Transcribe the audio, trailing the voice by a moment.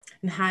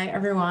And hi,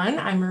 everyone.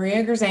 I'm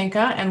Maria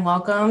Grzanka, and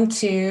welcome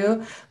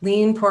to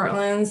Lean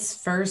Portland's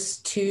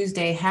first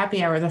Tuesday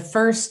happy hour, the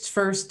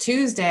first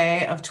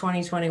Tuesday of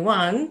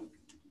 2021.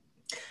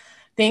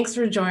 Thanks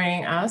for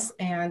joining us.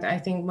 And I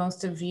think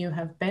most of you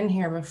have been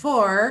here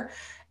before.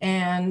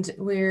 And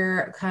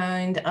we're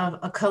kind of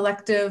a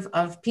collective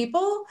of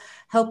people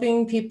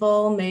helping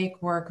people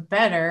make work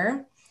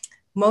better,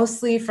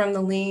 mostly from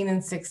the Lean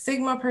and Six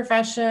Sigma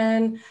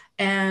profession.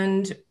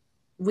 And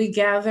we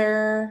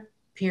gather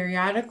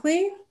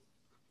periodically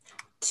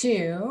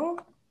to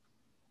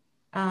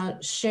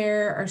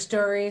share our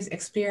stories,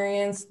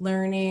 experience,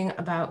 learning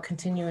about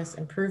continuous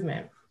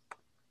improvement.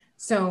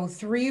 So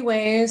 3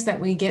 ways that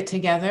we get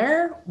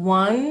together.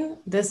 One,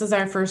 this is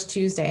our first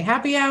Tuesday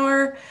happy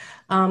hour.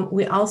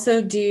 We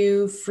also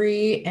do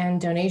free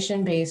and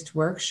donation-based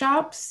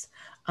workshops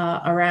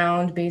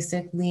around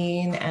basic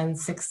Lean and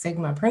Six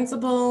Sigma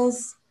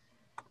principles.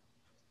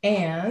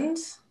 And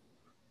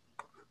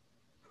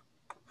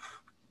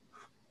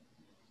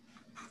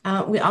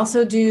we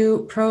also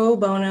do pro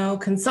bono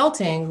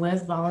consulting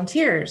with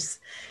volunteers.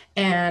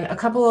 And a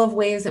couple of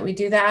ways that we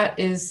do that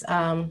is,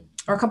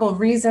 or a couple of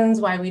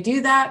reasons why we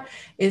do that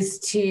is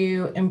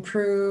to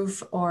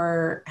improve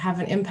or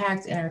have an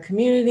impact in our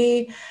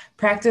community,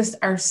 practice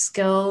our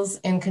skills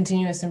in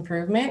continuous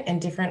improvement in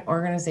different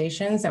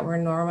organizations that we're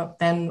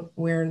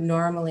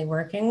normally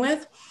working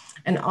with,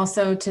 and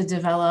also to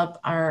develop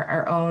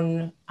our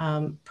own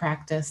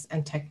practice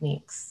and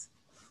techniques.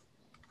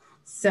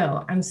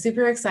 So I'm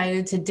super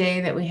excited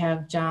today that we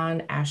have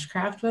John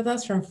Ashcraft with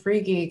us from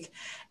Free Geek.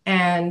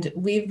 And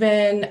we've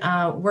been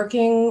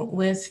working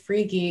with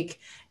Free Geek,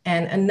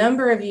 and a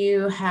number of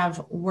you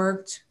have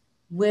worked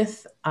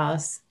with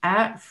us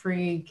at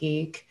Free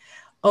Geek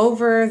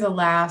over the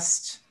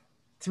last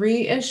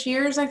 3-ish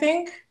years, I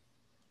think,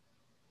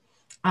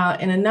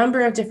 in a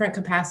number of different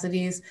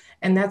capacities.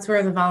 And that's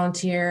where the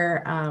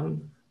volunteer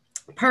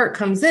part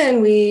comes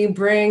in. We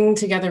bring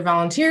together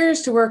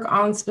volunteers to work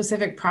on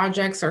specific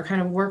projects or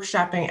kind of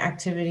workshopping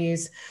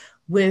activities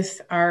with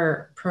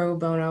our pro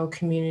bono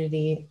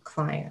community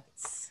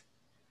clients.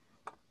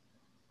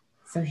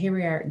 So here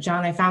we are.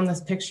 John, I found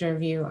this picture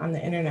of you on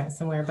the internet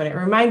somewhere, but it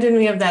reminded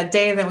me of that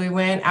day that we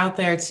went out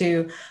there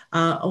to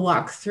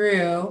walk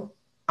through,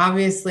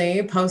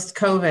 obviously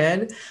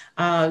post-COVID,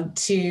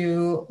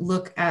 to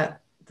look at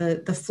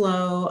the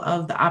flow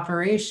of the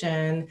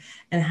operation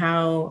and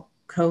how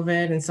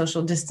COVID and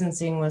social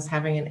distancing was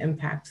having an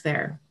impact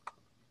there.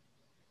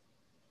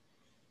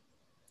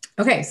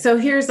 Okay, so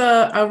here's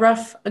a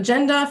rough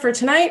agenda for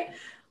tonight.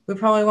 We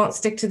probably won't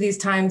stick to these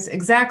times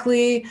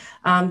exactly.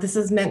 This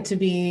is meant to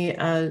be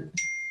a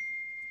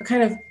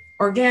kind of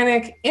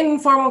organic,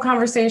 informal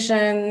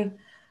conversation,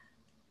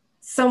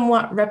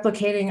 somewhat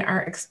replicating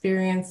our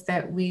experience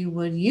that we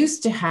would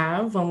used to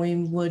have when we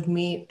would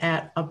meet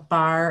at a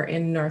bar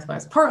in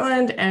Northwest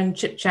Portland and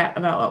chit chat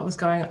about what was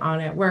going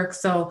on at work.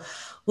 So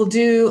we'll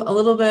do a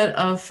little bit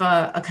of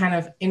a kind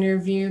of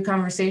interview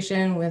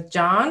conversation with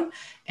John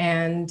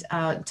and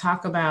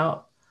talk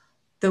about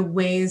the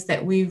ways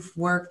that we've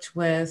worked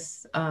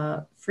with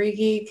Free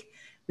Geek.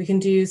 We can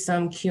do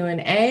some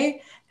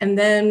Q&A, and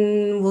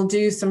then we'll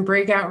do some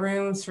breakout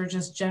rooms for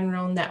just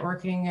general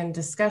networking and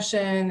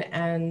discussion,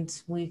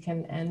 and we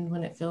can end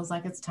when it feels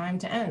like it's time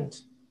to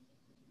end.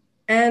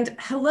 And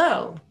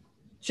hello,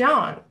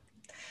 John.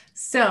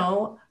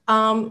 So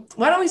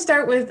why don't we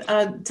start with,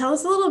 tell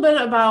us a little bit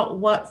about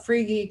what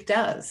Free Geek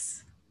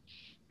does.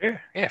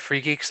 Sure. Yeah,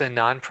 Free Geek's a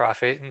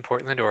nonprofit in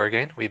Portland,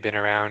 Oregon. We've been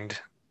around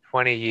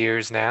 20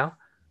 years now.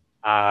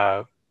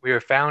 We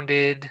were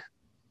founded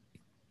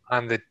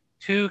on the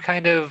two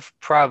kind of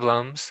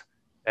problems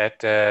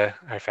that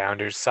our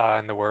founders saw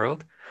in the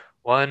world.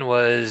 One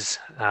was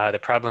the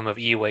problem of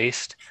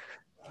e-waste.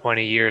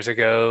 20 years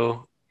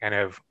ago, kind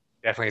of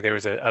definitely there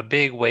was a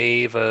big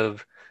wave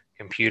of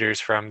computers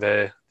from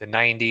the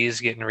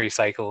 90s getting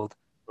recycled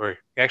or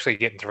actually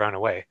getting thrown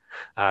away.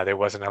 There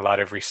wasn't a lot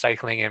of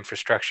recycling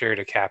infrastructure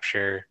to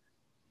capture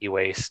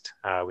e-waste.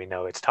 We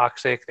know it's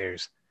toxic.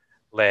 There's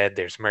lead,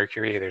 there's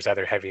mercury, there's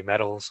other heavy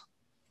metals.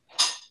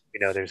 We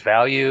know there's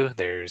value.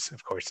 There's,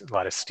 of course, a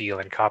lot of steel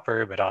and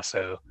copper, but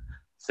also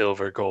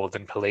silver, gold,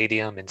 and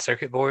palladium in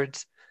circuit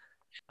boards.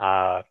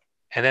 Uh,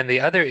 and then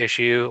the other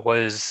issue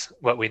was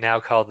what we now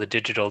call the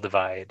digital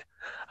divide.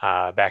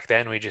 Back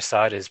then, we just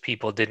saw it as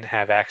people didn't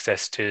have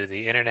access to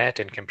the internet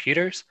and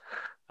computers.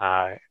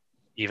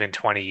 Even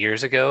 20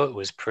 years ago, it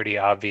was pretty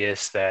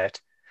obvious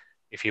that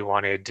if you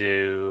wanted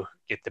to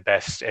get the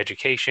best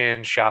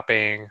education,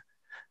 shopping,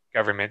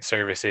 government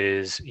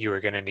services, you were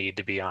going to need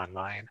to be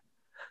online.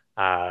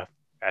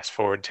 Fast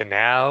forward to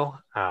now,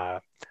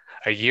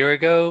 a year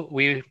ago,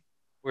 we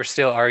were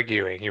still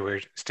arguing. You were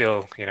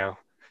still,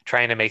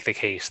 trying to make the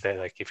case that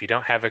like if you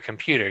don't have a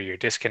computer, you're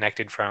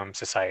disconnected from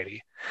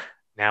society.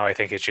 Now I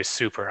think it's just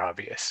super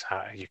obvious.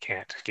 You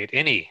can't get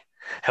any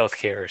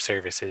healthcare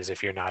services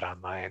if you're not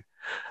online.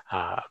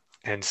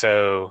 And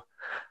so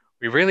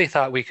we really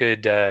thought we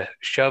could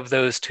shove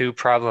those two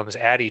problems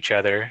at each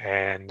other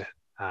and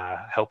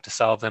help to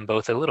solve them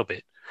both a little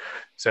bit.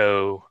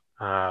 So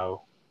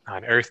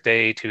on Earth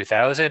Day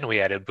 2000, we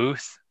had a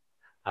booth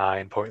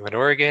in Portland,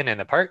 Oregon, in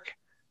the park,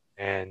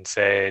 and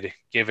said,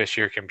 "Give us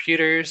your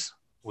computers.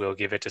 We'll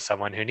give it to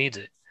someone who needs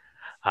it."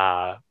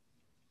 Uh,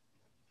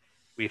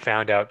 we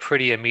found out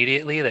pretty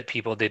immediately that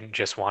people didn't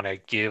just want to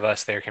give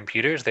us their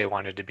computers. They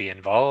wanted to be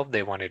involved.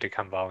 They wanted to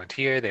come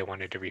volunteer. They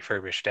wanted to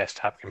refurbish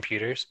desktop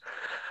computers.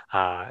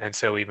 And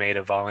so we made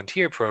a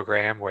volunteer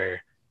program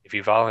where if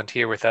you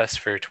volunteer with us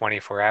for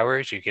 24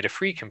 hours, you get a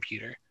free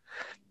computer.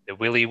 The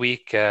Willy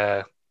Week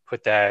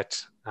put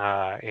that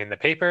in the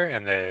paper,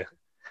 and the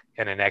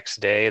next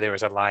day there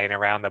was a line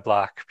around the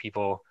block,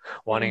 people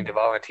wanting to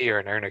volunteer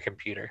and earn a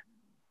computer.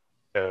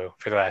 So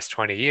for the last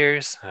 20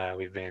 years,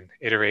 we've been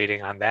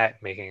iterating on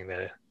that, making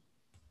the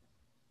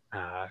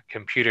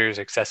computers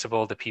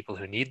accessible to people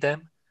who need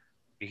them.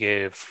 We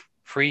give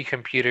free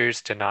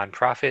computers to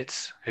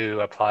nonprofits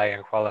who apply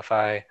and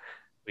qualify.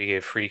 We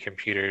give free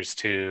computers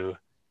to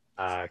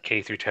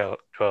K through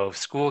 12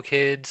 school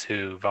kids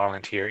who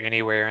volunteer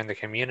anywhere in the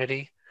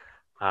community.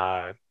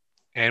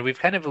 And we've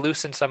kind of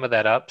loosened some of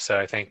that up. So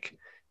I think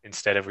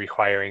instead of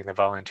requiring the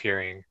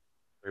volunteering,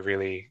 we're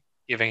really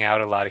giving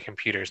out a lot of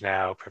computers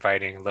now,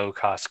 providing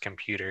low-cost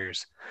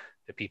computers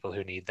to people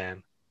who need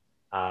them,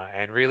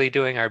 and really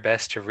doing our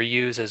best to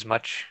reuse as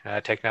much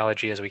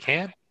technology as we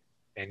can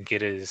and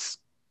get as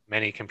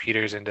many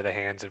computers into the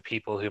hands of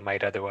people who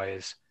might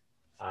otherwise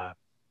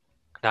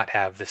not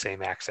have the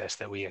same access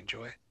that we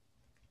enjoy.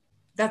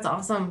 That's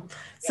awesome.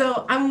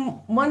 So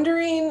I'm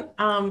wondering,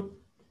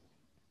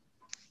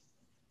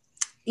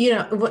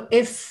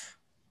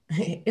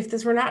 if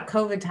this were not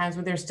COVID times,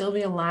 would there still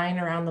be a line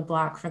around the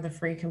block for the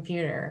free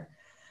computer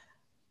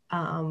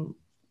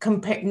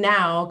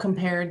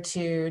compared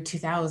to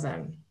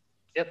 2000?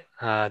 Yep.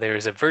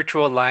 There's a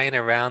virtual line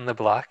around the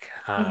block.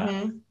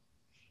 Mm-hmm.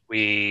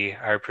 We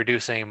are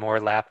producing more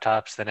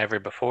laptops than ever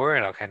before,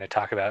 and I'll kind of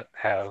talk about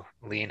how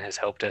Lean has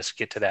helped us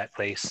get to that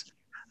place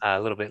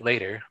a little bit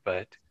later.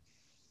 But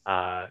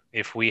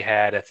if we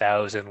had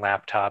 1,000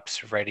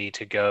 laptops ready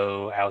to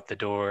go out the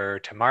door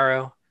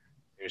tomorrow,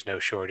 there's no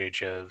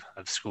shortage of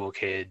school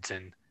kids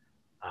and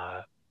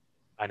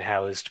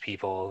unhoused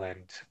people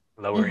and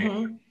lower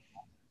income,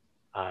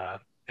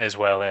 as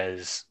well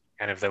as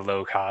kind of the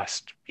low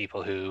cost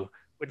people who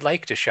would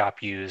like to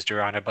shop used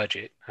or on a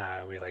budget.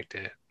 We like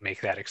to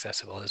make that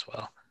accessible as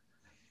well.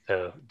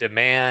 So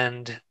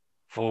demand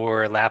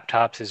for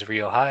laptops is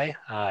real high.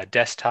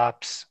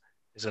 Desktops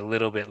is a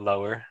little bit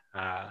lower.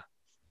 A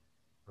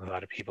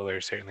lot of people are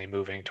certainly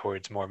moving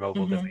towards more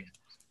mobile devices.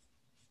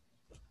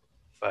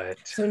 But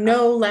so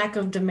no lack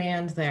of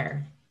demand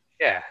there.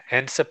 Yeah,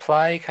 and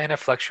supply kind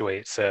of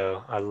fluctuates.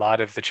 So a lot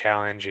of the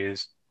challenge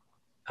is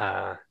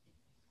the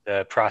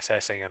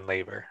processing and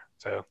labor.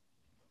 So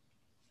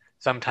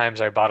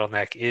sometimes our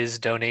bottleneck is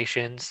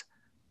donations.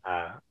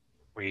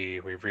 We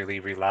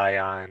really rely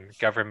on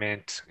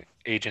government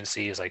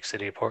agencies like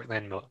City of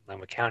Portland,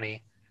 Multnomah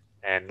County,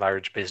 and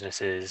large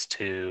businesses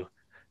to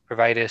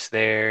provide us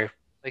their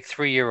like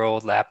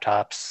 3-year-old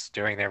laptops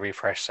during their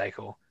refresh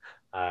cycle.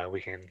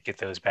 We can get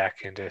those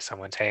back into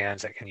someone's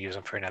hands that can use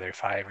them for another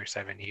 5 or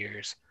 7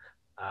 years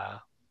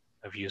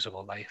of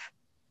usable life.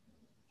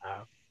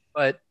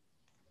 But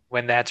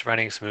when that's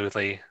running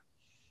smoothly,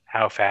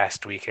 how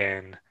fast we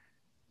can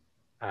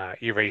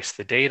erase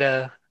the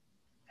data,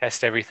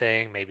 test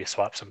everything, maybe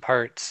swap some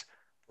parts,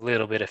 a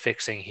little bit of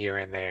fixing here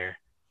and there.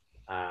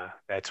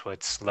 That's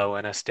what's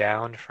slowing us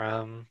down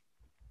from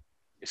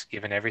just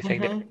giving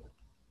everything to.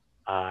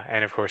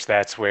 And of course,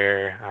 that's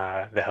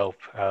where the help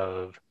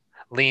of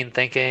lean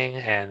thinking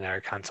and our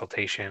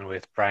consultation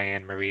with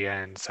Brian, Maria,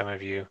 and some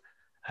of you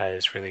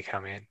has really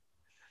come in.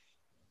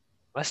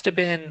 Must have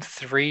been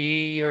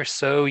 3 or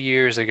so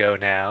years ago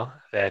now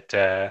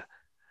that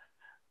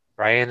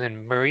Brian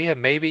and Maria,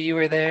 maybe you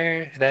were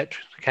there that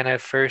kind of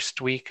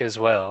first week as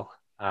well.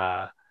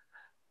 I'm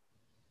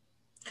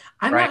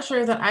Brian, not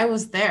sure that I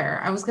was there.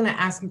 I was going to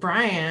ask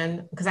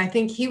Brian because I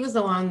think he was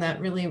the one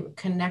that really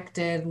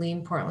connected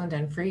Lean Portland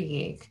and Free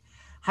Geek.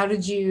 How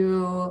did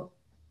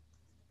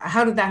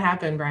that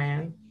happen,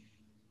 Brian?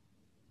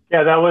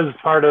 Yeah, that was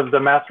part of the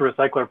Master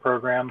Recycler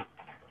program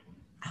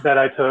that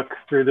I took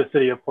through the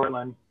City of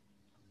Portland.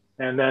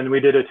 And then we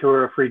did a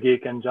tour of Free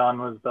Geek and John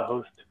was the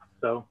host.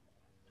 So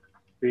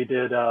we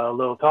did a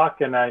little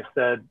talk and I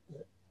said,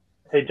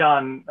 hey,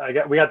 John,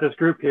 we got this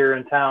group here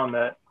in town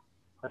that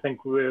I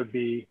think would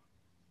be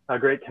a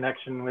great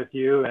connection with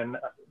you. And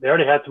they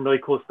already had some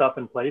really cool stuff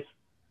in place,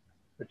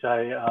 which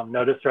I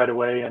noticed right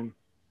away,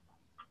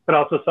 but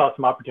also saw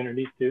some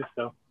opportunities too.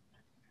 So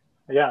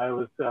yeah, it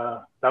was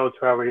that was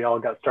how we all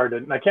got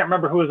started. And I can't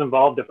remember who was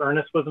involved, if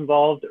Ernest was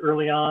involved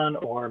early on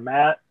or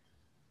Matt.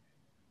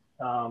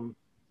 I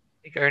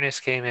think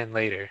Ernest came in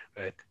later,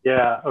 but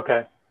yeah,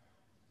 okay.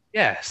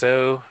 Yeah,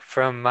 so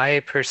from my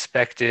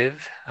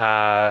perspective,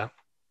 I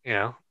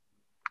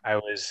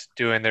was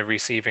doing the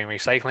receiving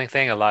recycling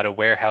thing, a lot of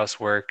warehouse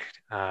work,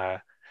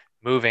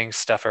 moving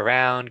stuff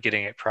around,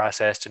 getting it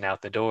processed and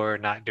out the door,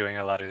 not doing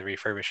a lot of the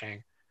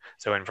refurbishing.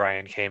 So when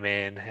Brian came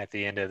in at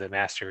the end of the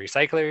master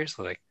recyclers,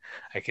 like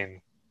I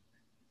can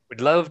would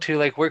love to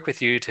like work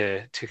with you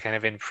to kind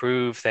of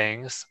improve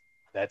things.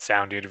 That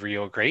sounded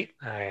real great.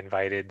 I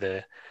invited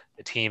the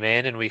team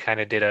in and we kind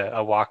of did a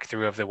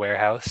walkthrough of the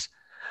warehouse,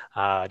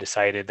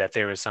 decided that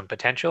there was some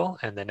potential.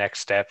 And the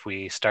next step,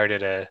 we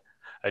started a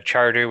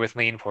charter with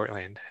Lean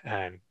Portland.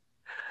 And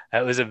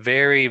that was a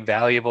very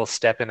valuable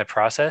step in the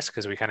process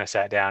because we kind of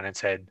sat down and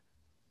said,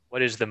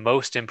 what is the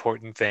most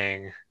important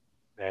thing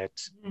that,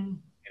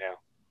 you know,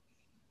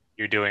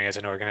 you're doing as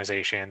an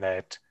organization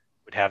that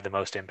would have the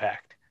most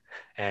impact?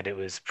 And it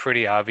was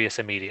pretty obvious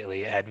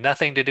immediately. It had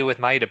nothing to do with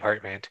my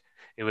department.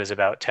 It was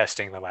about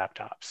testing the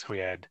laptops. We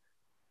had,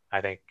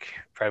 I think,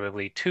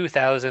 probably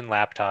 2,000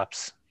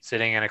 laptops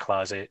sitting in a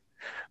closet.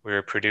 We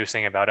were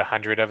producing about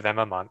 100 of them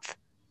a month,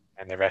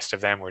 and the rest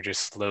of them were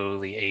just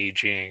slowly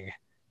aging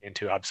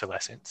into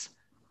obsolescence.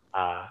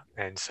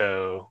 And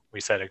so we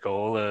set a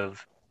goal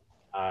of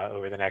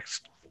over the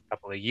next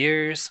couple of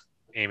years,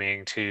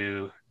 aiming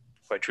to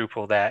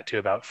quadruple that to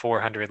about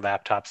 400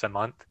 laptops a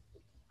month.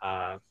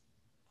 Uh,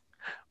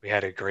 we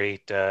had a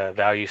great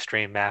value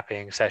stream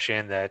mapping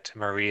session that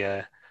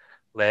Maria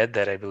led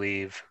that I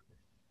believe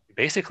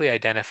basically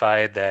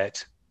identified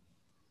that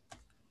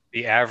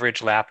the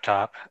average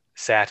laptop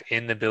sat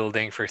in the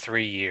building for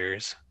 3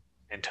 years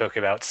and took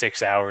about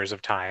 6 hours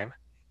of time.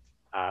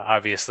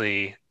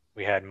 Obviously,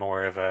 we had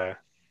more of a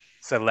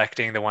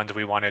selecting the ones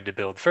we wanted to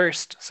build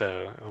first,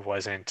 so it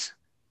wasn't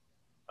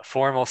a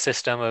formal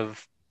system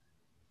of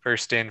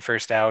first in,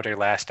 first out, or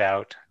last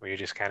out. We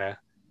just kind of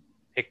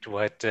picked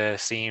what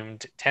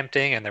seemed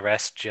tempting, and the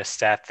rest just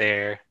sat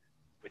there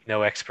with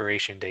no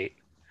expiration date.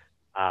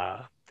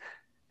 Uh,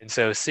 and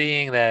so,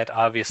 seeing that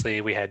obviously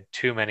we had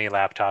too many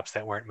laptops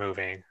that weren't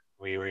moving,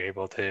 we were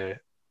able to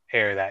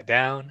pare that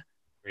down.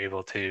 We were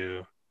able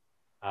to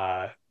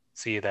uh,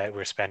 see that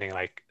we're spending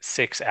like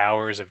 6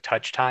 hours of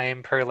touch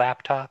time per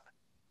laptop,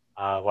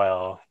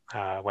 while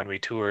when we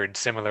toured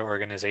similar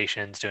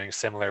organizations doing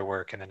similar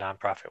work in the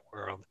nonprofit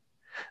world,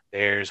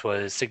 theirs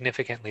was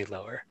significantly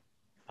lower.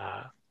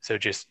 So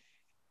just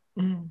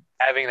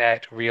having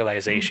that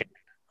realization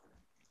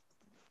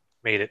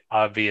made it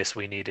obvious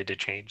we needed to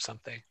change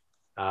something.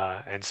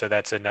 And so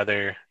that's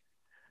another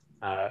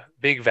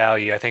big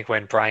value. I think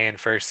when Brian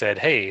first said,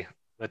 "Hey,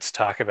 let's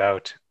talk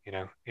about,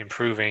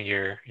 improving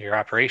your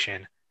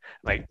operation,"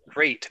 like,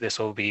 great, this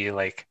will be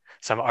like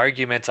some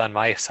arguments on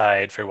my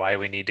side for why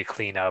we need to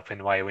clean up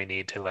and why we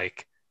need to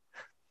like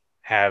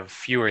have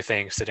fewer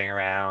things sitting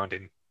around.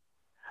 And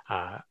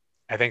uh,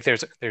 I think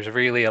there's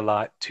really a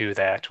lot to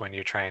that when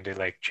you're trying to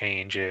like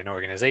change an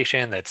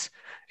organization that's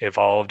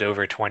evolved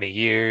over 20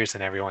 years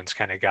and everyone's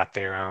kind of got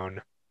their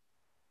own,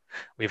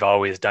 we've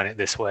always done it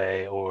this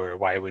way, or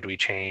why would we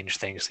change?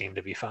 Things seem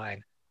to be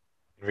fine.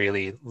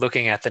 Really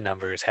looking at the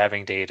numbers,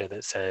 having data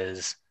that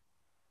says,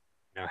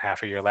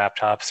 half of your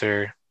laptops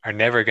are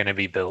never going to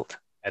be built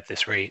at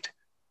this rate.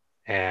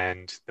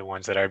 And the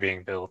ones that are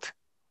being built,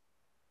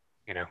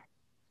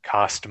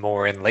 cost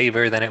more in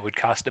labor than it would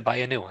cost to buy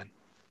a new one.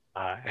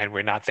 And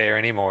we're not there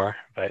anymore,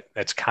 but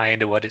that's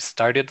kind of what it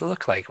started to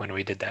look like when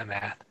we did that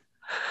math.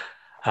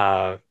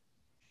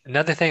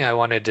 Another thing I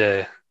wanted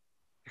to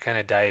kind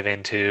of dive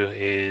into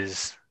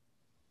is,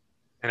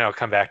 and I'll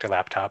come back to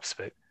laptops,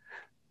 but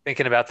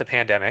thinking about the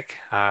pandemic,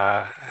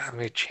 let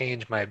me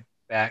change my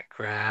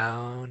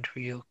background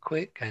real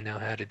quick. I know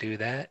how to do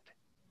that.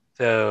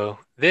 So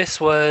this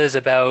was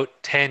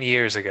about 10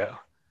 years ago.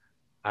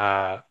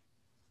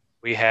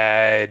 We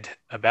had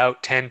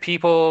about 10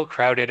 people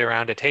crowded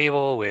around a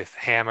table with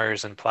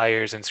hammers and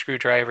pliers and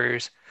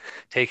screwdrivers,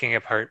 taking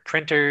apart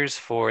printers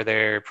for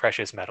their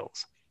precious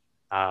metals.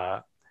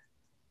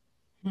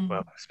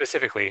 Well,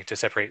 specifically to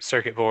separate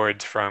circuit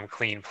boards from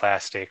clean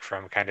plastic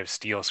from kind of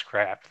steel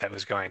scrap that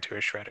was going to a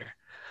shredder.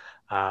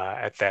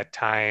 At that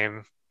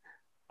time,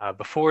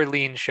 before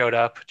Lean showed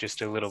up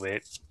just a little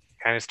bit,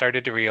 kind of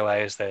started to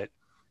realize that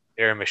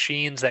there are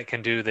machines that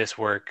can do this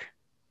work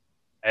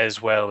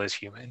as well as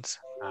humans.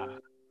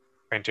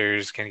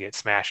 Printers can get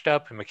smashed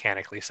up and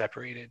mechanically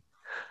separated.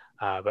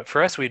 But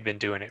for us, we'd been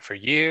doing it for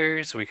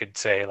years. We could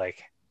say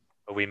like,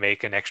 we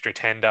make an extra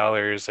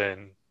 $10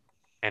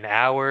 an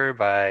hour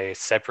by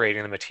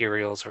separating the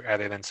materials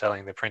rather than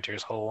selling the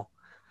printers whole.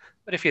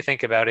 But if you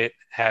think about it,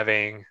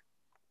 having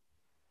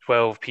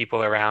 12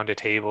 people around a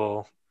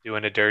table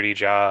doing a dirty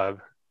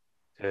job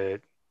to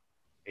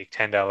make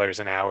 $10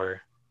 an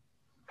hour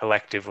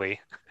collectively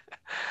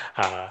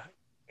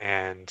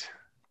and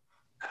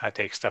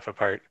take stuff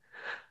apart.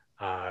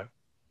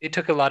 It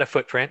took a lot of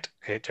footprint.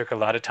 It took a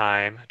lot of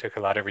time, it took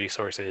a lot of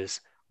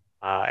resources,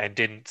 and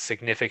didn't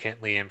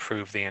significantly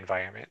improve the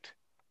environment.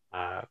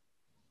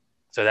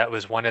 So that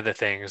was one of the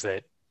things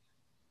that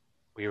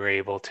we were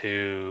able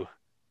to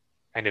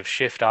kind of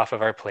shift off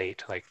of our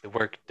plate. Like, the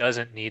work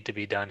doesn't need to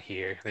be done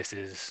here. This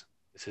is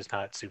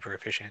not super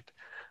efficient.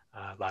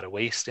 A lot of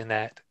waste in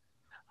that.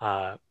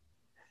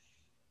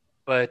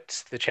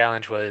 But the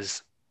challenge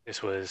was,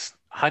 this was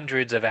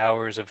hundreds of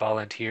hours of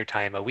volunteer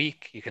time a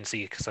week. You can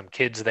see some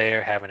kids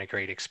there having a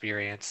great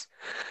experience.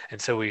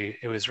 And so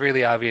it was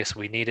really obvious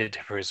we needed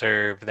to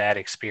preserve that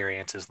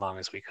experience as long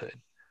as we could.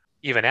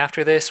 even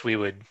after this, we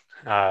would,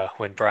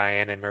 when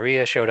Brian and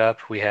Maria showed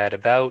up, we had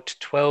about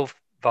 12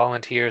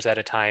 volunteers at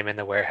a time in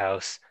the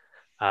warehouse,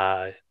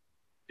 uh,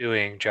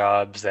 doing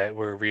jobs that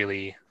were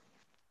really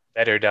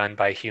better done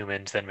by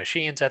humans than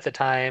machines at the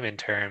time in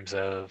terms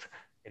of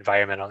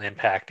environmental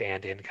impact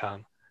and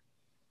income.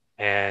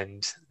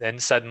 And then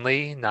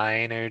suddenly,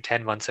 9 or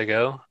 10 months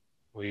ago,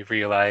 we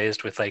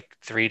realized with like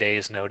 3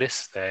 days'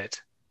 notice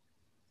that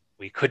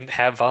we couldn't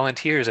have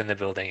volunteers in the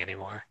building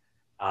anymore,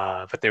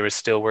 but there was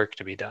still work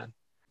to be done.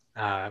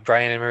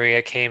 Brian and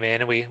Maria came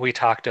in and we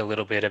talked a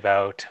little bit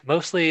about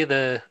mostly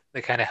the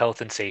kind of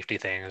health and safety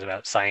things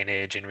about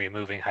signage and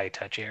removing high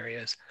touch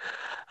areas.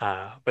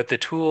 But the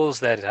tools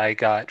that I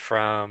got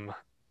from a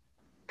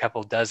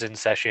couple dozen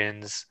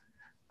sessions,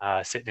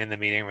 sitting in the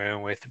meeting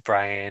room with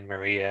Brian,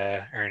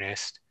 Maria,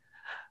 Ernest,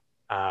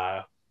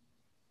 uh,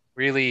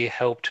 really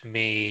helped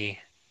me,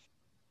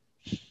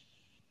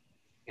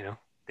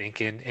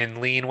 think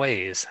in lean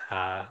ways,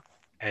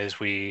 as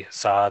we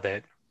saw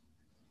that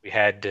we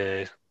had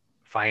to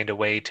find a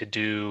way to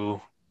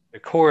do the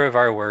core of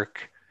our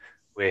work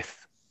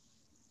with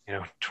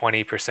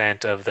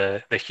 20% of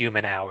the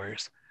human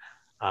hours.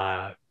 We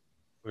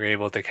were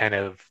able to kind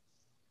of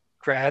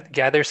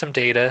gather some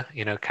data,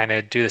 kind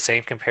of do the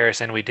same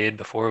comparison we did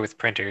before with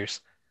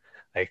printers.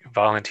 Like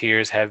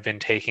volunteers have been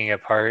taking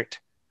apart,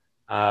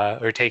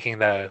 or taking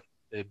the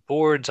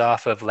boards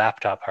off of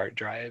laptop hard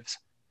drives.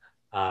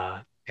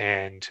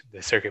 And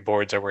the circuit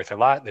boards are worth a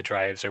lot. The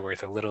drives are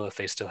worth a little if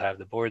they still have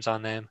the boards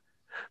on them.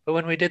 But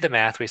when we did the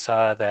math, we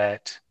saw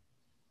that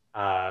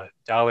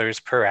dollars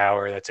per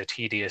hour, that's a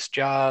tedious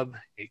job.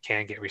 It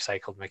can get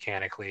recycled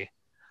mechanically.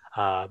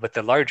 But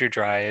the larger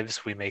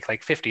drives, we make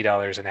like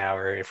 $50 an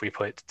hour if we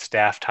put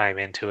staff time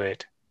into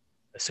it,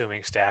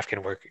 assuming staff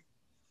can work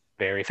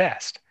very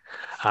fast.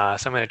 So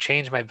I'm going to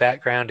change my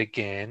background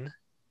again.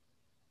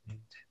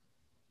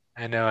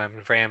 I know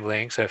I'm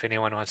rambling, so if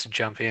anyone wants to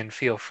jump in,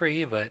 feel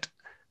free, but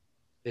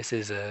this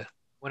is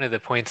one of the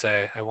points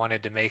I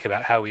wanted to make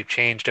about how we've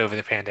changed over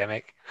the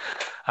pandemic.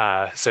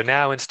 So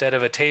now instead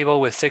of a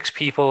table with 6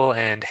 people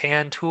and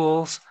hand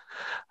tools,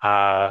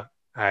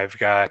 I've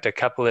got a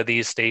couple of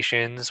these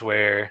stations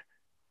where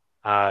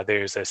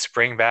there's a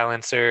spring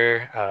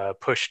balancer,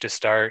 push to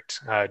start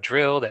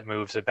drill that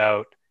moves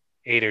about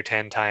 8 or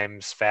 10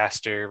 times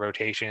faster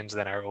rotations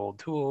than our old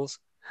tools.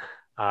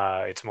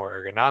 It's more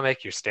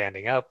ergonomic. You're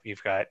standing up.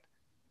 You've got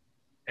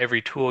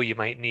every tool you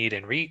might need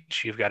in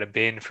reach. You've got a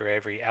bin for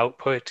every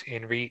output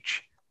in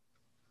reach.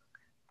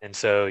 And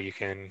so you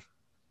can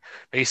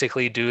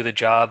basically do the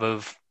job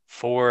of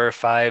 4 or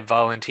 5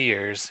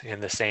 volunteers in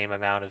the same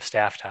amount of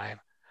staff time.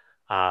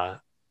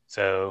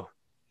 So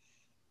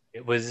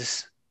it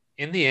was,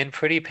 in the end,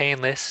 pretty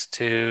painless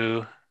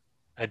to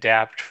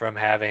adapt from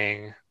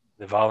having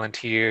the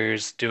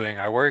volunteers doing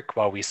our work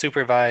while we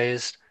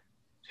supervised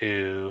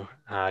to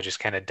just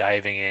kind of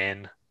diving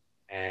in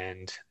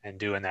and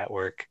doing that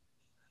work,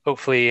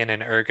 hopefully in an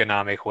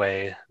ergonomic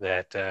way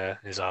that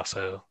is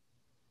also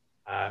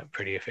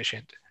pretty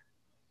efficient.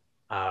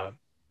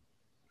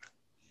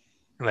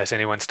 Unless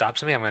anyone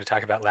stops me, I'm going to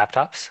talk about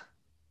laptops.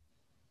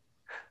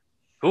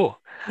 Cool.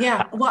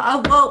 Yeah,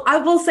 well, I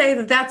will say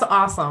that that's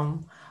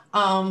awesome.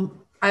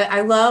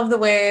 I love the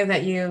way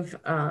that you've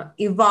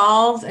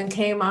evolved and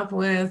came up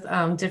with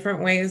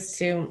different ways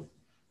to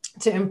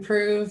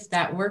improve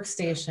that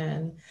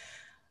workstation.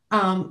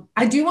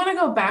 I do want to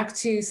go back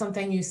to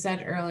something you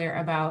said earlier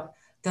about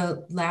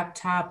the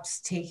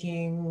laptops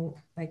taking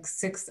like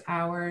 6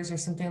 hours or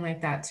something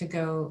like that to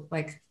go,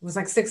 like it was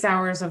like 6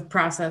 hours of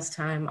process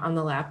time on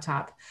the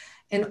laptop.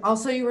 And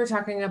also you were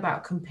talking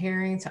about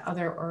comparing to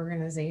other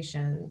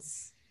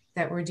organizations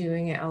that were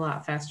doing it a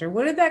lot faster.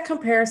 What did that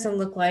comparison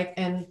look like?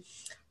 And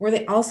were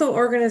they also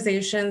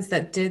organizations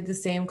that did the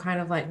same kind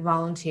of like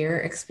volunteer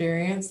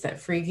experience that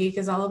Free Geek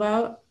is all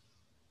about?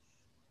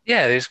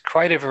 Yeah, there's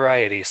quite a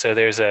variety. So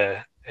there's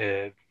a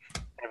kind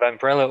of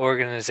umbrella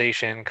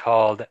organization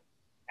called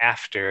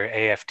AFTR,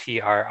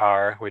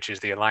 AFTRR, which is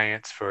the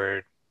Alliance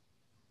for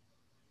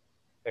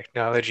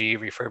Technology,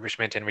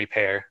 Refurbishment, and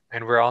Repair.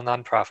 And we're all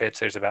nonprofits.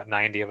 There's about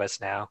 90 of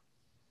us now.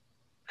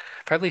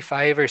 Probably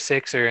 5 or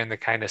 6 are in the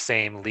kind of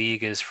same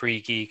league as Free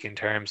Geek in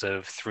terms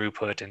of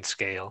throughput and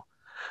scale.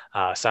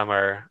 Some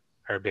are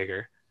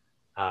bigger.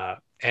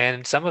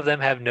 And some of them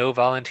have no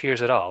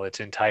volunteers at all. It's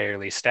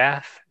entirely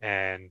staff.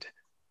 And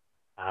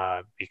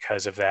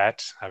because of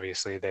that,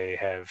 obviously they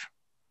have,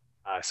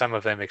 some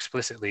of them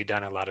explicitly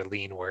done a lot of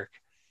lean work,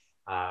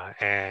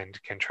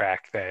 and can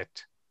track that,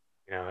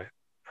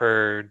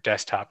 per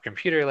desktop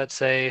computer, let's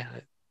say,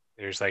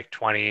 there's like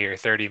 20 or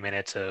 30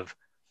 minutes of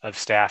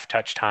staff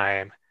touch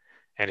time.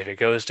 And if it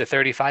goes to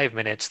 35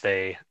 minutes,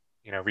 they,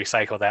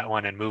 recycle that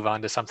one and move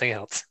on to something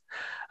else.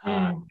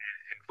 And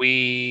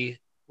we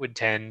would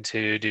tend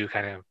to do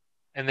kind of,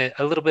 and then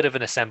a little bit of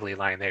an assembly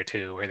line there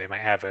too, where they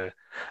might have a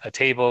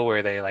table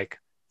where they like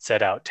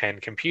set out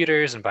 10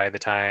 computers, and by the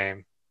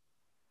time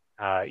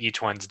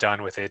each one's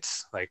done with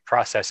its like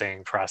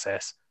processing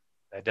process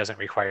that doesn't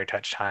require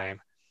touch time,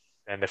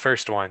 then the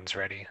first one's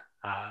ready.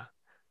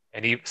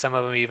 And some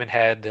of them even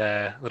had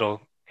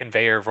little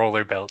conveyor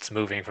roller belts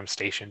moving from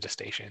station to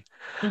station.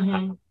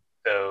 Mm-hmm.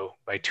 So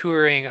by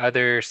touring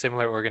other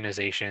similar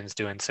organizations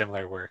doing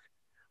similar work,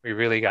 we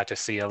really got to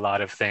see a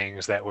lot of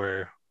things that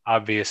were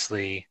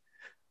obviously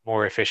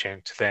more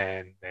efficient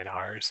than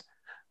ours.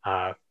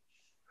 Uh,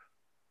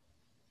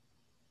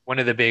 One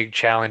of the big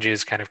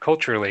challenges kind of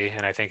culturally,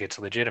 and I think it's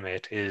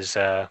legitimate, is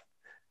a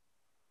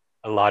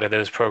lot of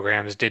those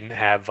programs didn't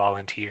have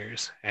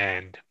volunteers.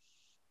 And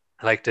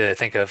I like to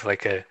think of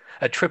like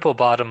a triple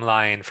bottom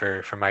line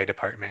for my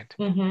department.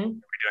 Mm-hmm. We're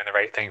doing the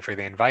right thing for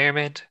the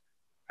environment.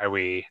 Are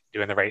we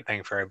doing the right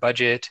thing for our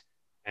budget?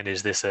 And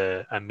is this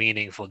a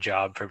meaningful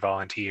job for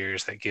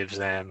volunteers that gives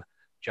them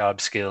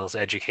job skills,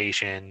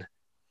 education,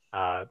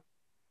 uh,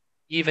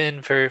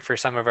 even for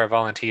some of our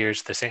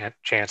volunteers, the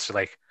chance to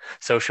like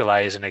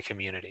socialize in a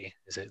community?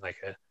 Is it like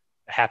a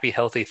happy,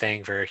 healthy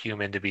thing for a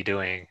human to be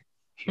doing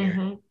here?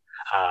 Mm-hmm.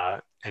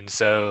 And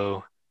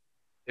so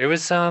there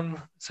was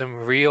some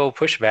real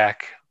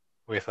pushback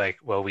with like,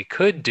 well, we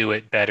could do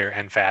it better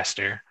and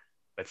faster,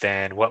 but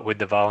then what would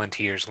the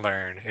volunteers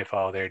learn if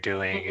all they're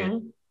doing is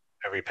Mm-hmm.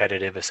 a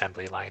repetitive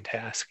assembly line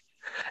task?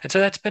 And so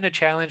that's been a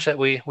challenge that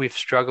we've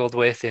struggled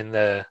with in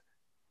the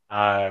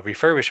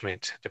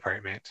refurbishment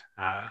department.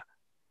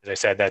 As I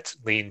said, that's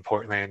Lean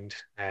Portland,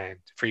 and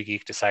Free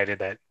Geek decided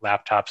that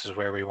laptops is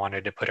where we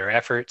wanted to put our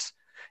efforts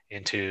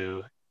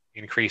into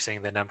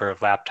increasing the number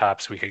of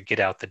laptops we could get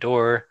out the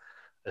door,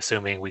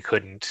 assuming we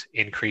couldn't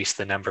increase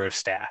the number of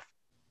staff.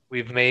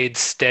 We've made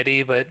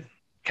steady but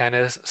kind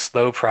of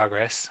slow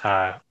progress.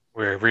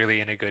 We're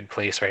really in a good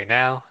place right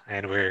now,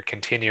 and we're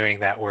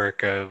continuing that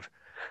work of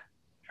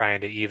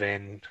trying to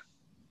even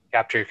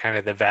capture kind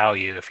of the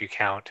value if you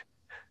count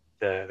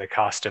the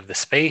cost of the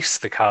space,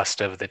 the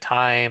cost of the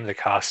time, the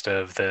cost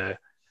of the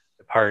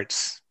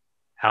parts.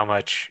 How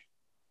much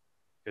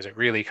does it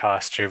really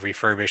cost to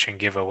refurbish and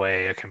give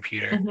away a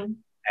computer? Mm-hmm.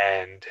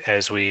 And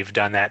as we've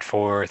done that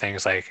for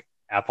things like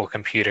Apple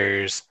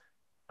computers,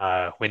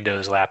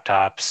 Windows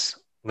laptops,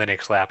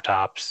 Linux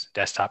laptops,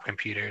 desktop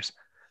computers,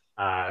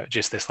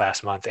 just this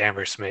last month,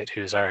 Amber Smith,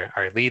 who's our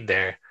lead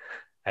there,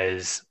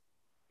 has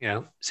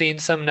seen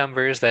some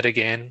numbers that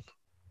again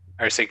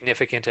are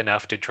significant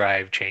enough to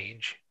drive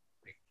change.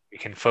 We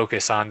can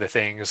focus on the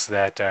things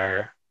that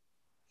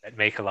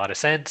make a lot of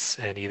sense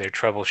and either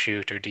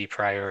troubleshoot or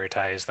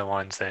deprioritize the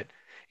ones that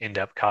end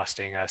up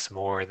costing us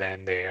more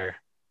than they're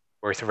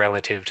worth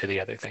relative to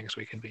the other things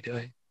we could be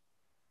doing.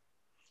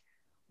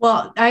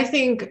 Well, I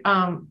think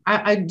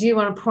I do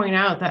want to point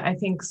out that I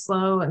think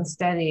slow and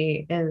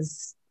steady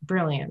is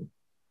brilliant.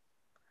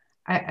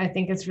 I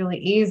think it's really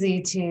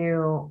easy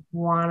to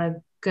want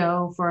to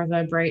go for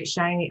the bright,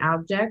 shiny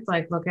object,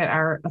 like look at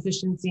our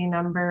efficiency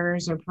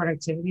numbers or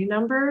productivity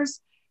numbers.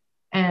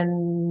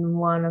 And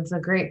one of the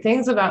great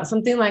things about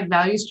something like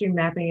value stream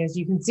mapping is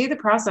you can see the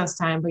process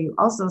time, but you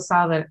also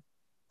saw that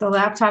the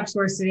laptops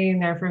were sitting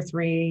there for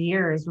 3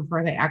 years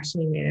before they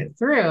actually made it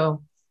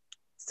through.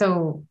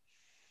 So,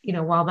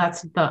 while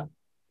that's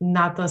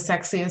not the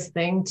sexiest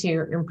thing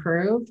to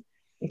improve,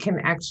 it can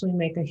actually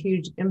make a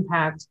huge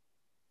impact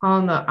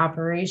on the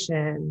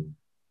operation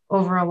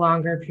over a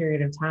longer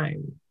period of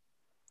time.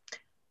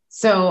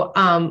 So,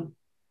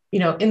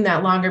 in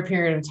that longer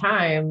period of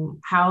time,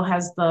 how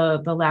has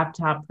the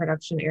laptop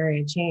production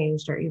area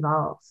changed or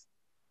evolved?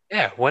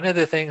 Yeah, one of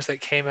the things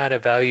that came out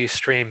of value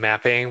stream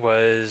mapping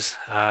was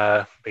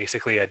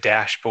basically a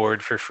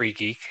dashboard for Free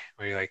Geek,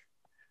 where you're like,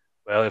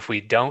 well, if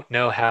we don't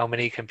know how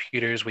many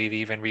computers we've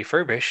even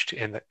refurbished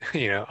in the,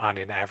 on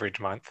an average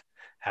month,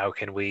 how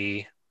can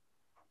we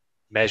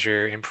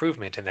measure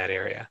improvement in that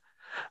area?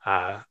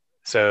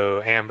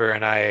 So Amber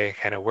and I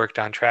kind of worked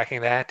on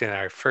tracking that, and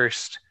our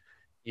first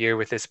year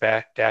with this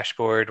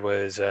dashboard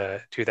was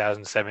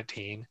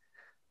 2017,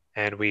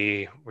 and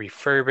we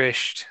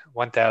refurbished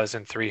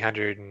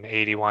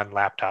 1,381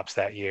 laptops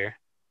that year.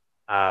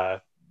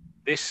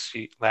 This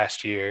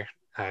last year,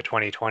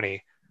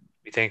 2020,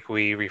 we think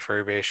we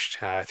refurbished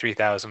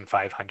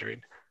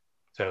 3,500.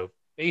 So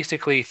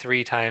basically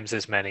 3 times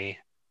as many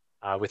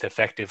with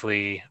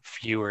effectively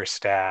fewer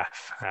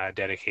staff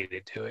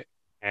dedicated to it,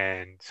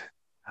 and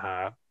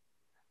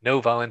no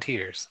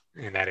volunteers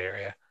in that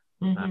area.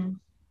 Mm-hmm.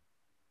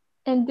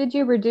 And did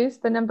you reduce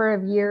the number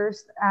of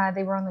years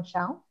they were on the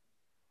shelf?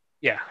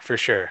 Yeah, for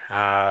sure.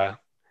 That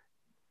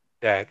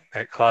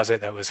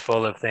closet that was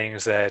full of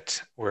things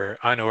that were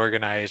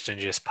unorganized and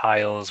just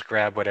piles,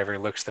 grab whatever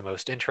looks the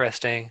most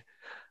interesting,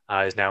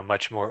 is now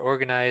much more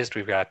organized.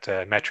 We've got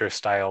metro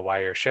style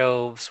wire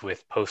shelves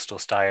with postal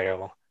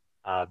style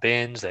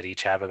bins that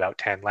each have about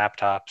 10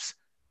 laptops.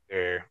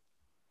 They're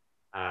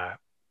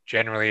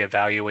generally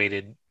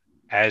evaluated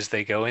as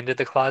they go into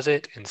the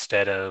closet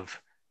instead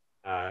of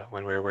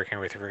when we were working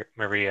with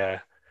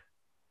Maria,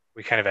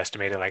 we kind of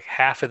estimated like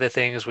half of the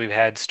things we've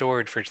had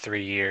stored for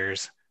 3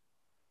 years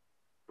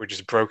were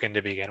just broken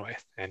to begin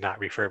with and not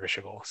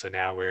refurbishable. So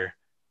now we're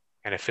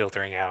kind of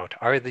filtering out,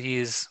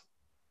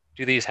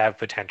 do these have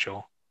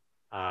potential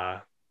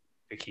to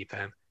keep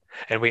them?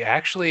 And we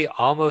actually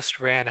almost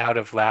ran out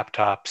of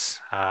laptops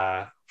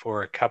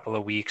for a couple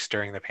of weeks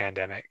during the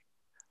pandemic.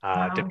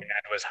 Wow. Demand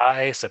was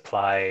high,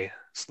 supply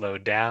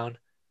slowed down.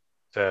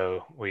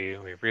 So we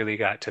really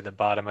got to the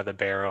bottom of the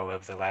barrel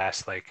of the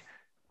last, like,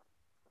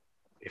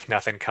 if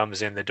nothing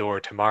comes in the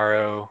door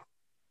tomorrow,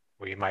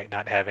 we might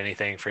not have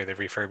anything for the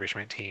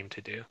refurbishment team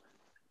to do,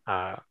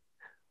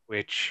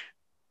 which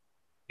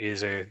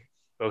is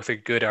both a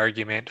good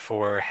argument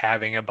for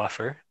having a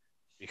buffer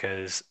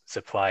because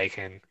supply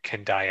can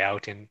die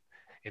out in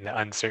the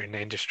uncertain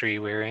industry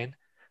we're in,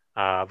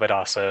 but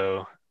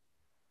also,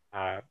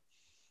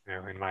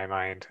 in my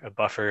mind, a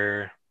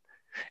buffer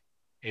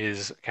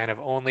is kind of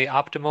only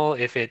optimal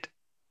if it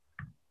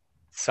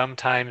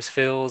sometimes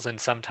fills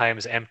and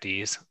sometimes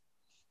empties.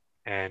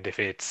 And if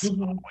it's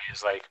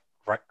always like,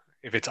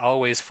 if it's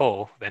always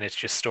full, then it's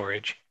just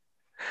storage.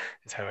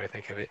 Is how I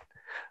think of it.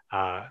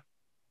 I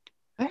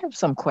have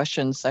some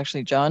questions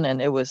actually, John,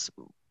 and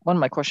one of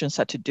my questions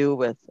had to do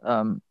with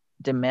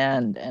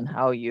demand and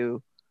how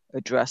you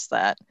address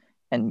that.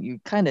 And you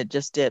kind of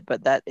just did,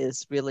 but that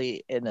is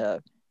really in a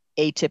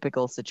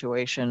atypical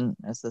situation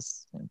as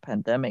this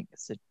pandemic,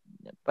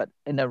 but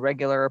in a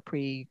regular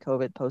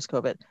pre-COVID,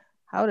 post-COVID,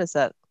 how does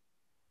that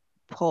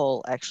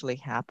pull actually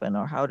happen,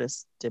 or how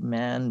does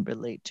demand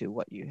relate to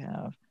what you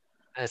have?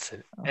 That's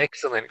an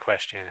excellent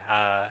question.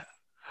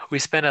 We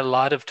spent a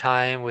lot of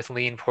time with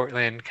Lean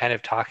Portland kind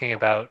of talking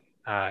about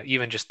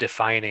even just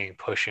defining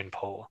push and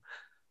pull.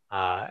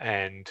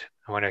 And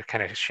I want to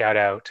kind of shout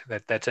out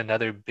that that's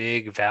another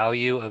big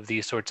value of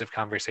these sorts of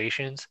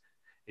conversations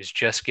is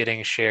just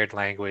getting shared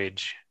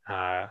language,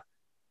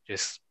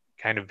 just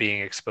kind of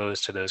being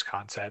exposed to those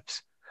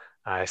concepts.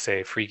 I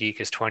say Free Geek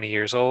is 20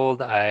 years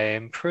old.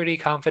 I'm pretty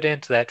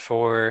confident that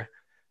for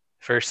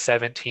first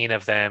 17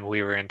 of them,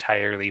 we were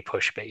entirely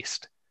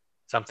push-based.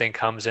 Something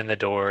comes in the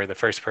door, the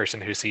first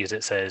person who sees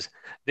it says,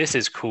 "This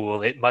is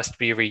cool, it must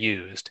be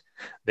reused."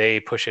 They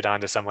push it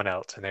on to someone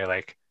else and they're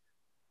like,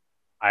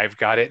 "I've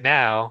got it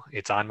now,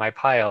 it's on my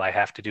pile, I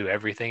have to do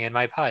everything in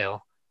my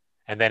pile."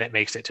 And then it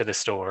makes it to the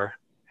store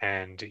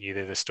and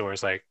either the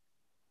store's like,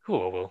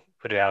 "Cool, we'll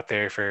put it out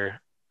there for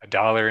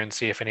 $1 and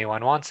see if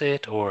anyone wants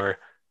it," or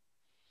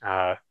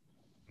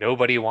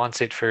nobody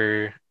wants it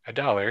for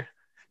 $1,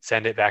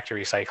 send it back to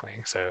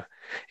recycling. So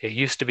it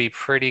used to be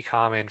pretty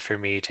common for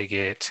me to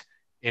get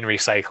in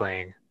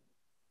recycling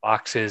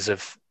boxes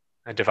of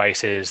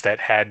devices that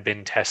had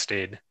been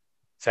tested,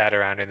 sat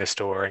around in the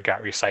store and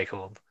got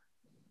recycled.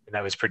 And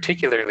that was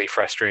particularly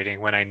frustrating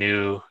when I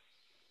knew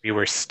we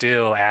were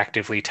still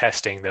actively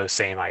testing those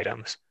same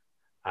items.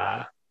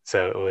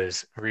 So it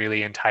was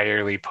really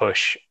entirely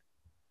push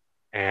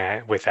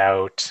and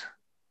without,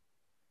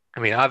 I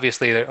mean,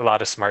 obviously there are a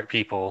lot of smart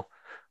people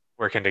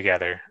working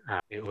together.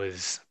 It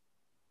was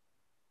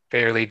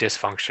fairly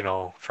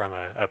dysfunctional from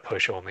a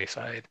push only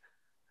side,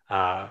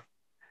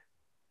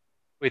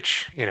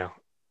 which,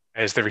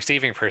 as the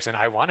receiving person,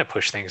 I want to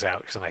push things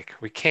out because I'm like,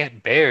 we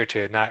can't bear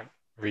to not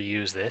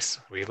reuse this.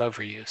 We love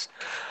reuse.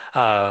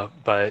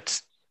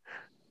 But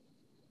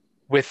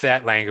with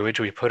that language,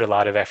 we put a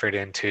lot of effort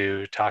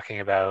into talking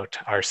about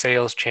our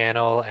sales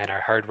channel and our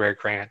hardware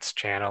grants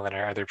channel and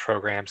our other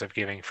programs of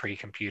giving free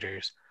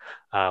computers.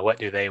 What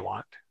do they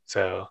want?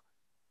 So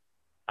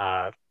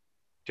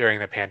during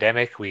the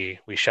pandemic, we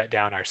shut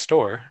down our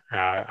store,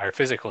 our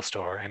physical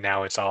store, and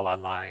now it's all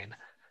online.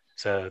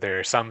 So there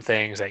are some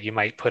things that you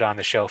might put on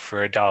the shelf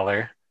for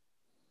 $1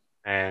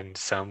 and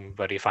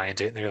somebody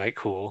finds it and they're like,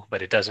 cool,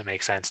 but it doesn't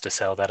make sense to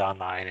sell that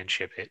online and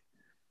ship it.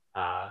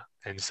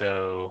 And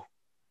so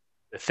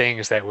the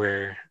things that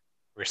we're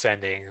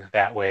sending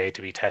that way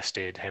to be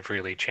tested have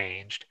really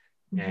changed.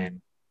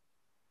 And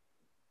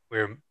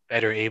we're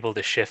better able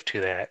to shift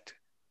to that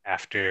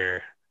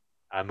after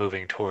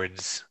moving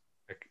towards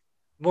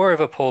more of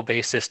a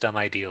pull-based system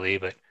ideally,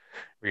 but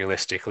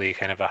realistically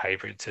kind of a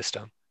hybrid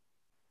system.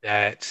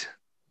 That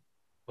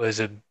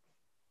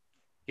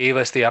gave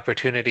us the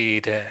opportunity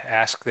to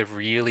ask the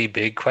really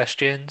big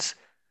questions,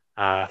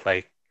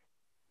 like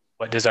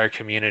what does our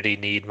community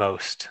need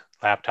most?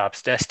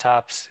 Laptops,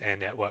 desktops,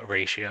 and at what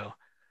ratio?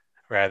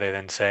 Rather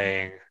than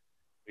saying,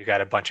 we've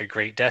got a bunch of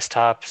great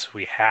desktops,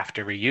 we have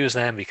to reuse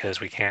them because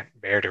we can't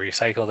bear to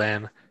recycle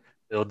them,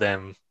 build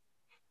them,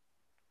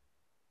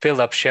 fill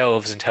up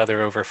shelves until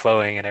they're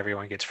overflowing and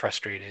everyone gets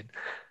frustrated.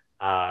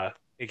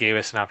 It gave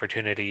us an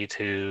opportunity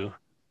to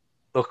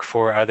look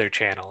for other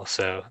channels.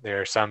 So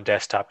there are some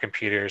desktop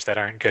computers that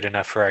aren't good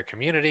enough for our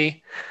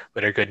community,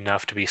 but are good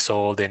enough to be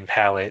sold in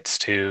pallets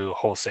to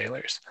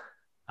wholesalers.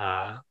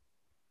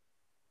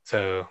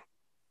 So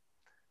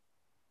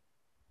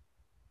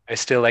I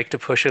still like to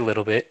push a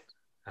little bit,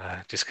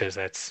 just because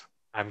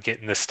I'm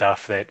getting the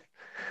stuff that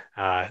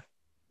our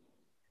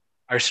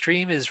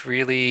stream is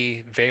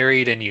really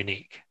varied and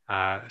unique.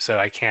 So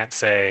I can't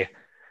say,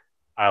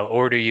 I'll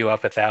order you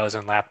up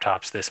 1,000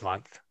 laptops this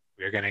month.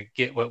 We're going to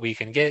get what we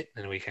can get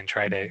and we can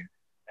try to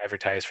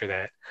advertise for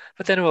that.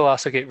 But then we'll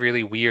also get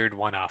really weird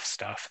one-off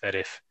stuff that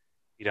if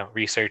you don't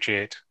research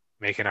it,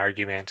 make an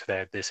argument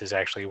that this is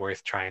actually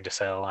worth trying to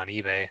sell on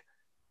eBay,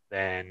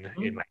 then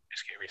it might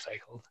just get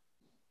recycled.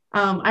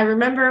 I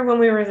remember when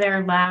we were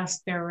there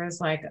last, there was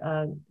like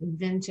a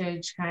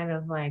vintage kind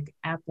of like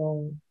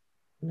Apple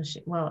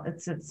machine. Well,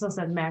 it still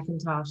said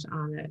Macintosh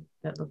on it.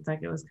 That looked like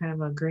it was kind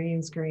of a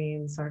green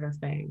screen sort of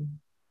thing.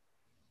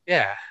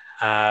 Yeah.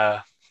 Uh,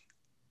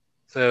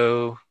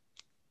 so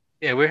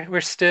yeah,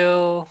 we're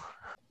still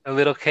a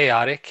little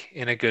chaotic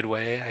in a good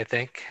way, I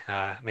think.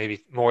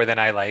 Maybe more than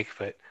I like,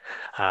 but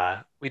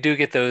we do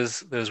get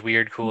those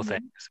weird cool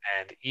things. Mhm.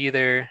 And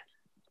either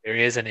there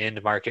is an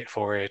end market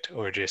for it,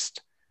 or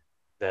just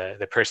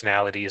the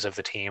personalities of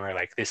the team are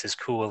like, this is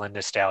cool and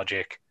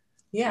nostalgic.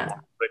 We Yeah.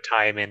 want to put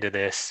time into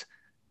this.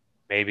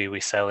 Maybe we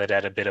sell it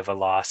at a bit of a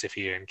loss if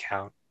you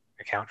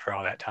account for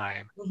all that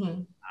time.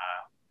 Mhm.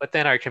 But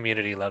then our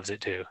community loves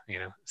it too,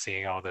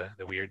 seeing all the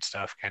weird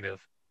stuff kind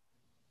of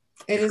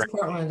It is different.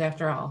 Portland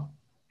after all.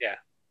 Yeah.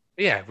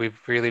 Yeah, we've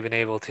really been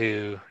able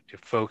to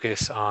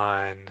focus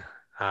on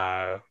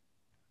uh,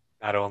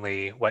 not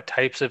only what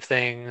types of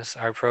things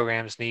our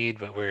programs need,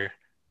 but we're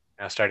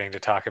now starting to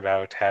talk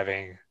about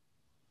having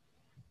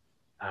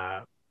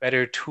uh,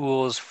 better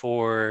tools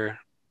for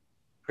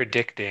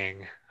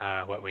predicting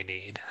what we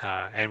need.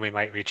 And we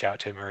might reach out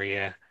to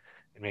Maria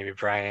and maybe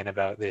Brian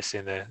about this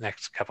in the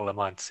next couple of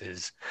months,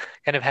 is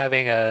kind of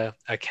having a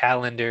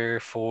calendar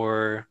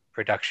for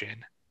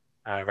production.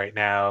 Right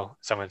now,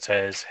 someone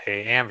says,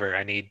 "Hey, Amber,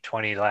 I need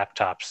 20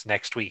 laptops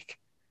next week."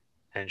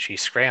 And she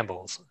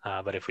scrambles.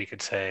 But if we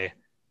could say,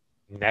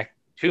 next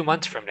 2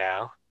 months from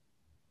now,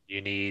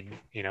 you need,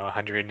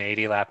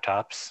 180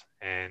 laptops,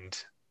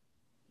 and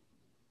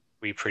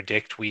we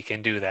predict we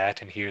can do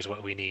that, and here's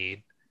what we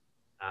need.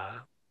 Uh,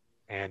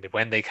 and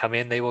when they come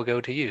in, they will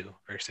go to you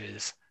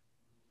versus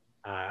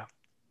uh,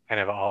 kind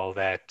of all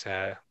that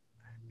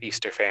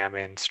feast or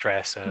famine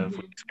stress of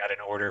we Mhm. just got an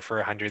order for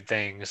 100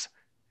 things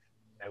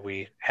that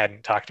we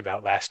hadn't talked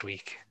about last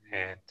week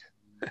and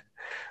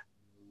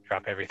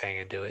drop everything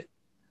and do it.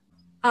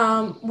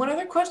 What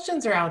other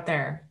questions are out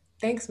there?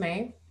 Thanks,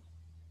 May.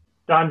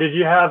 Don, did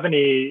you have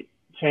any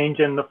change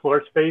in the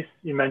floor space?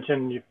 You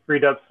mentioned you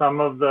freed up some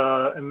of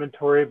the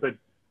inventory, but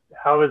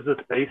how has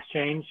the space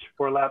changed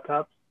for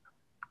laptops?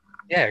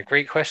 Yeah,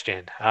 great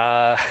question.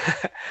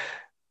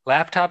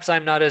 Laptops,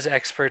 I'm not as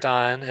expert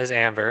on as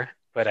Amber,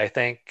 but I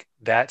think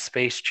that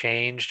space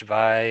changed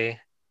by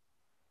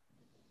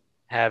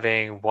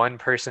having one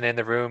person in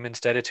the room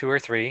instead of two or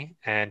three,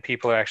 and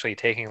people are actually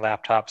taking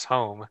laptops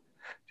home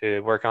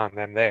to work on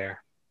them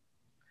there.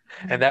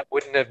 And that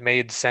wouldn't have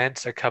made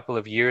sense a couple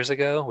of years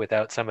ago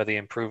without some of the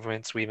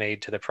improvements we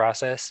made to the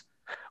process.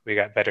 We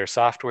got better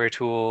software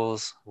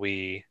tools.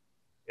 We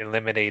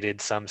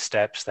eliminated some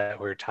steps that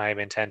were time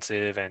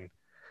intensive and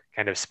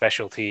kind of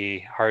specialty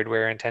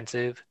hardware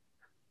intensive.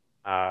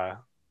 Uh,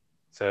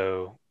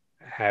 so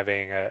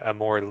having a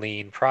more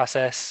lean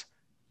process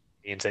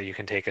means that you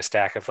can take a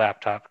stack of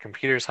laptop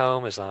computers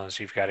home as long as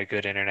you've got a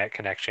good internet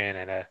connection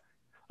and a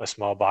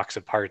small box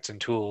of parts and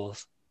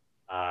tools,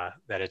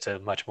 that it's a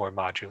much more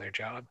modular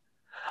job.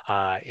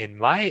 In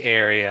my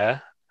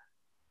area,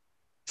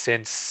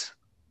 since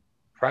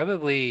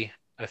probably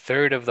a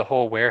third of the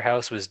whole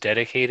warehouse was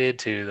dedicated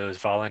to those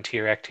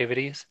volunteer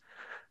activities,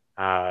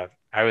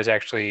 I was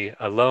actually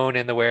alone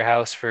in the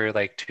warehouse for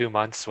like 2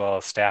 months while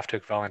staff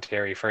took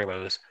voluntary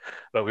furloughs,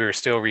 but we were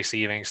still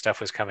receiving, stuff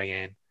was coming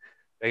in.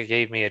 It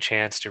gave me a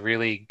chance to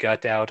really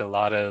gut out a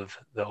lot of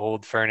the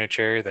old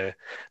furniture,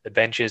 the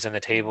benches and the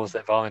tables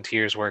that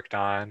volunteers worked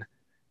on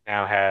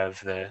now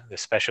have the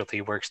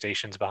specialty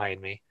workstations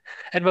behind me.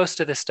 And most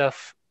of this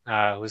stuff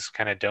was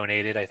kind of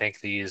donated. I think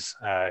these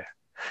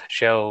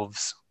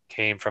shelves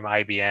came from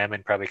IBM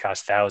and probably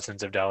cost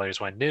thousands of dollars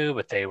when new,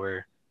 but they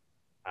were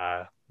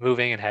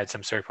moving and had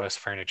some surplus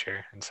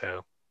furniture. And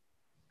so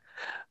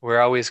we're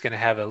always going to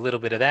have a little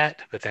bit of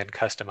that, but then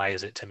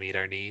customize it to meet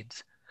our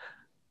needs.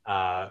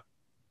 Uh,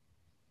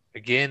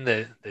 Again,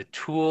 the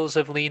tools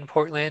of Lean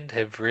Portland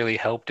have really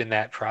helped in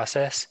that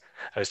process.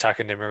 I was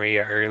talking to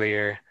Maria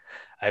earlier.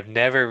 I've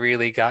never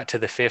really got to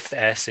the fifth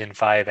S in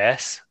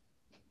 5S.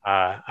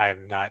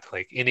 I'm not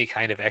like any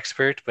kind of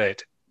expert,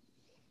 but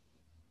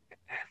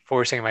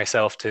forcing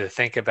myself to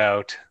think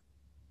about,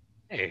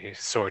 hey,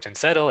 sort and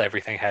settle,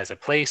 everything has a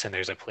place and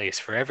there's a place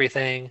for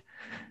everything.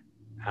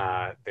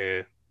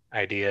 The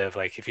idea of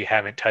like, if you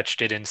haven't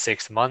touched it in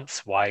 6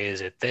 months, why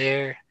is it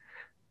there?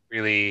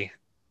 Really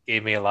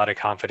gave me a lot of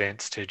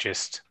confidence to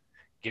just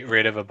get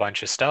rid of a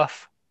bunch of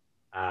stuff,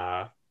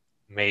 uh,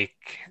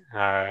 make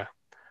a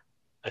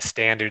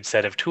standard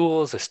set of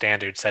tools, a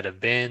standard set of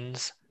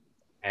bins,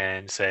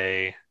 and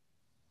say,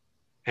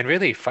 and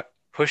really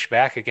push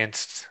back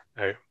against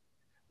or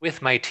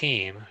with my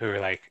team who are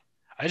like,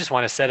 I just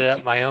want to set it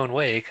up my own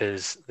way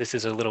because this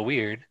is a little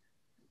weird.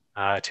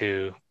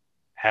 To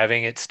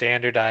having it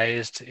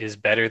standardized is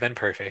better than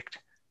perfect.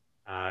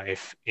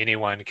 If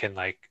anyone can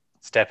like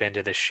step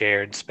into the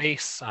shared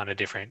space on a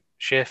different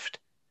shift,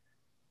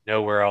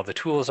 know where all the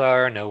tools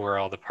are, know where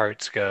all the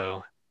parts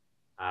go,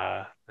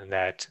 and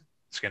that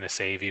it's going to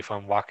save you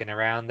from walking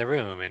around the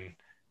room and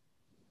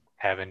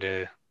having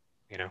to,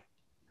 you know,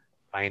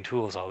 find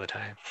tools all the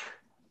time.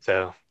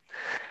 So,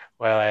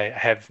 while I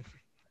have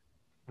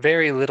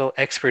very little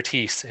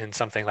expertise in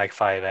something like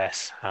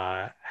 5S.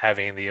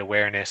 Having the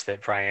awareness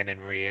that Brian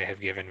and Maria have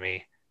given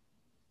me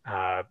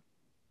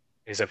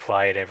is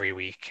applied every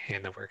week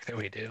in the work that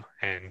we do,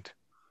 and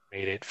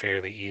made it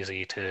fairly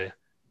easy to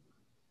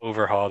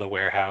overhaul the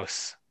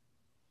warehouse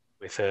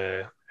with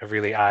a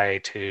really eye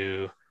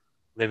to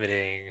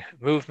limiting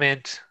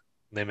movement,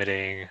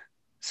 limiting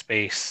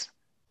space,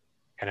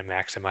 kind of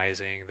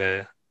maximizing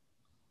the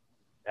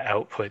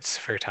outputs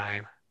for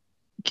time.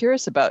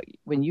 Curious about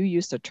when you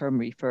use the term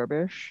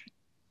refurbish,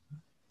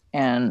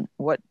 and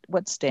what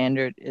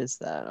standard is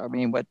that? I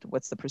mean,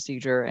 what's the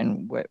procedure,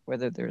 and what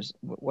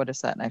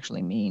does that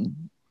actually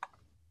mean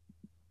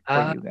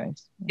for you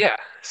guys? Yeah.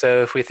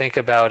 So if we think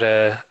about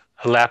a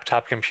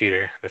laptop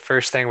computer, the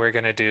first thing we're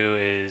going to do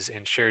is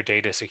ensure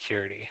data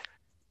security.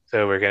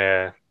 So we're going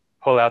to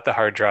pull out the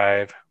hard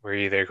drive. We're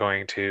either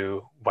going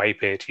to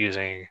wipe it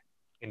using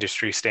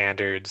industry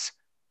standards,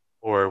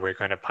 or we're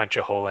going to punch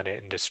a hole in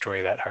it and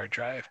destroy that hard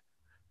drive.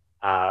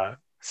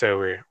 So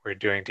we're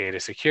doing data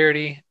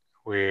security.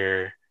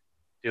 We're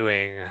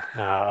doing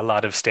a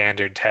lot of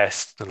standard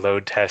tests, the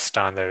load test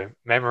on the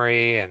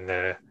memory and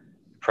the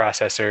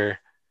processor,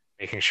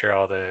 making sure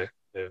all the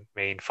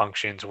main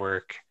functions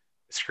work,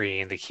 the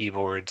screen, the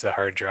keyboards, the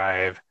hard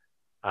drive,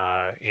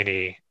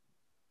 any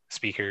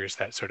speakers,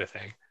 that sort of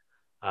thing.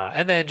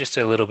 And then just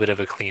a little bit of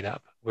a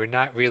cleanup. We're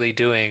not really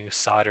doing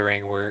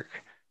soldering work.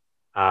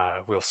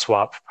 We'll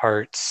swap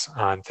parts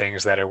on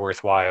things that are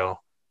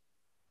worthwhile.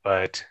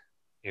 But,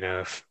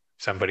 if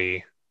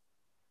somebody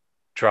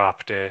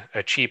dropped a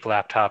cheap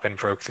laptop and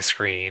broke the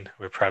screen,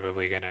 we're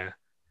probably going to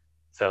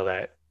sell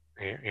that,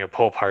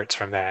 pull parts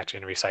from that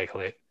and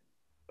recycle it.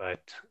 But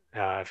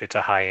if it's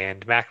a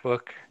high-end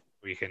MacBook,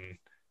 we can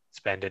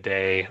spend a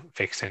day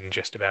fixing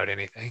just about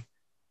anything.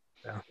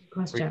 So,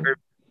 Question.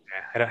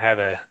 I don't have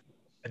a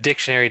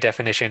dictionary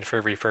definition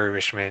for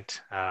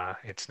refurbishment.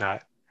 It's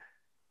not,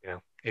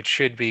 it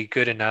should be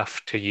good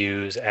enough to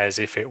use as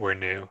if it were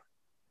new.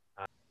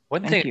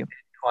 One Thank thing you.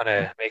 I want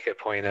to make a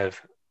point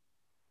of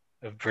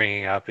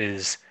bringing up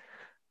is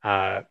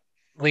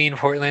Lean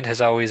Portland has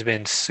always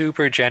been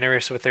super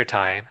generous with their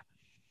time,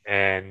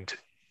 and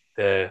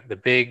the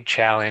big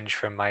challenge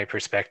from my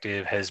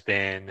perspective has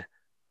been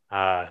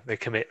the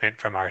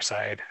commitment from our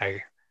side.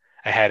 I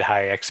had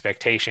high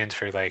expectations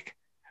for, like,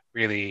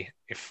 really,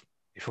 if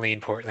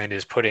Lean Portland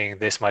is putting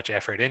this much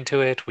effort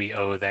into it, we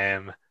owe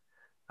them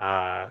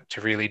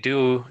to really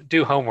do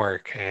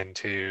homework and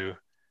to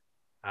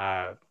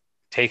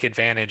take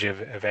advantage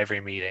of every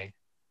meeting.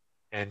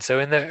 And so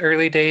in the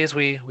early days,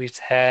 we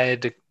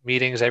had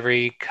meetings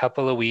every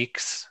couple of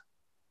weeks,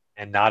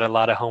 and not a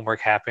lot of homework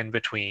happened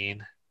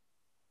between.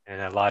 And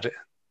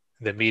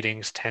the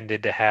meetings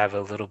tended to have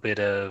a little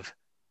bit of,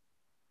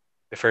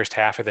 the first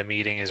half of the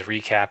meeting is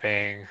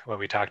recapping what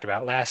we talked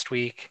about last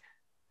week.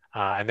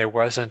 And there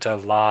wasn't a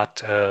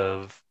lot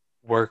of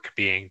work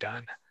being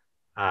done.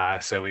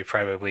 So we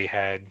probably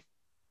had,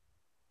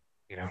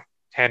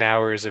 10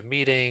 hours of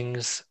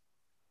meetings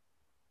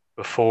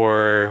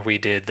before we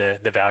did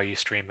the value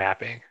stream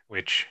mapping,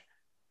 which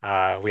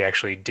we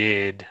actually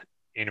did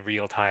in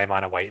real time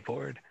on a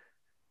whiteboard.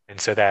 And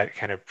so that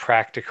kind of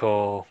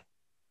practical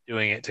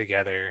doing it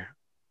together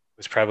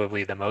was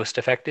probably the most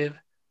effective.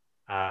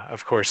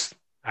 Of course,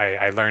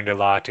 I learned a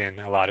lot in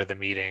a lot of the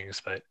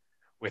meetings, but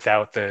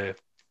without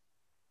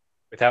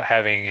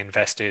having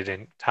invested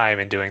in time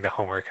in doing the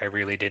homework, I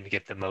really didn't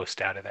get the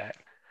most out of that.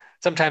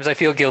 Sometimes I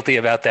feel guilty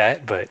about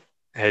that, but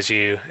as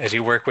you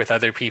work with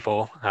other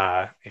people,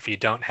 if you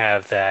don't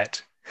have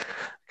that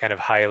kind of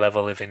high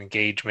level of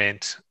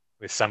engagement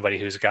with somebody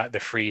who's got the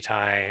free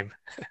time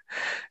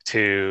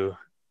to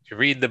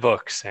read the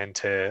books and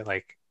to,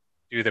 like,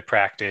 do the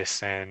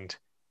practice, and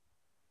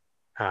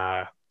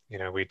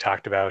we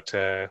talked about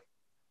a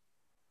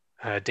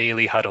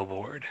daily huddle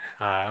board,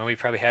 and we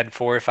probably had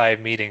 4 or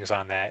 5 meetings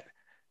on that.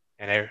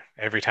 And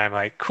every time,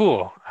 like,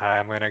 cool,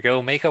 I'm going to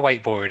go make a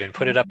whiteboard and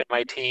put it up in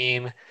my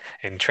team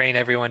and train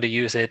everyone to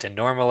use it and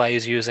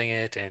normalize using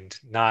it, and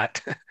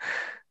not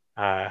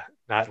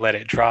let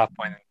it drop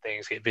when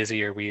things get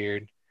busy or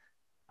weird.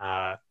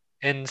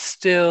 And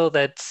still,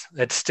 that's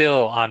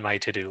still on my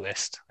to-do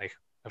list. Like,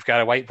 I've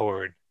got a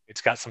whiteboard.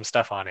 It's got some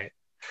stuff on it.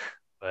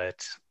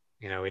 But,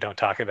 we don't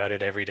talk about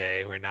it every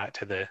day. We're not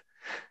to the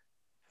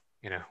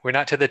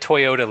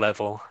Toyota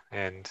level.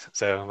 And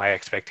so my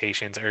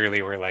expectations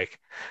early were like,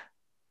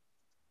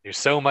 there's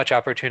so much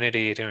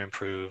opportunity to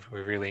improve.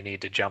 We really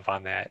need to jump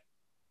on that.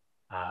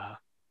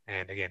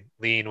 And again,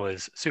 Lean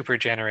was super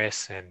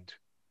generous, and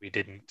we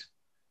didn't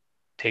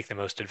take the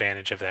most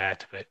advantage of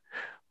that. But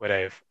what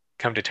I've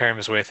come to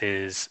terms with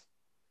is,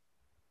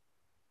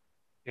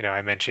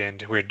 I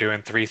mentioned we're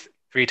doing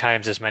three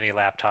times as many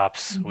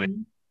laptops with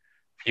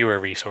fewer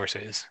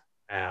resources.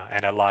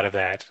 And a lot of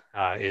that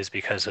is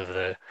because of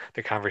the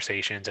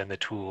conversations and the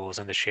tools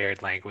and the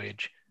shared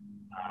language,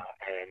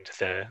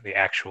 and the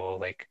actual,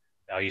 like,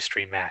 value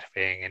stream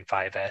mapping and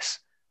 5S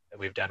that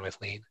we've done with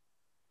Lean.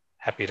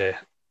 Happy to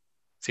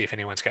see if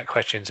anyone's got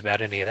questions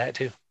about any of that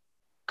too.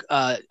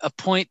 A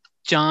point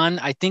John,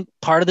 I think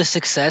part of the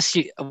success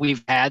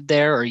we've had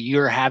there, or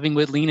you're having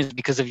with Lean, is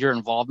because of your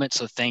involvement.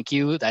 So thank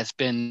you. That's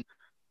been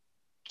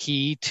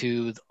key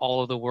to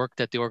all of the work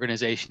that the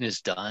organization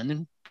has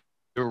done,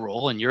 your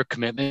role and your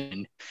commitment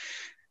and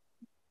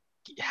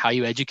how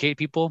you educate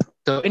people.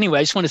 So anyway,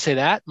 I just want to say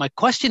that. My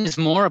question is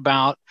more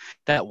about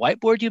that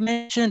whiteboard you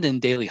mentioned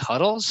in daily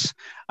huddles.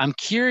 I'm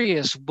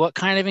curious what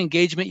kind of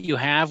engagement you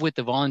have with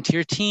the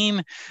volunteer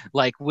team,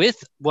 like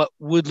with what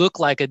would look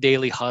like a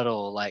daily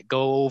huddle, like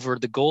go over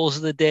the goals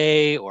of the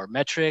day or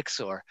metrics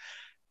or.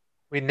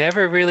 We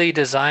never really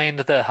designed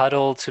the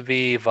huddle to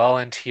be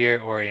volunteer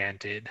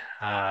oriented.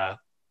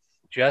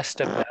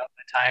 Just about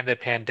the time the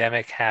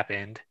pandemic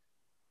happened,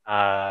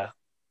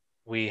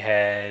 we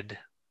had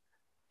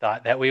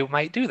thought that we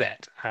might do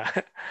that.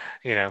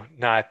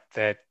 Not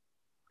that,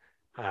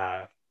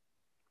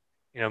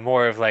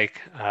 more of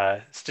like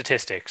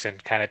statistics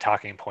and kind of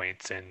talking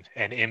points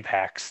and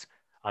impacts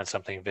on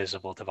something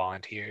visible to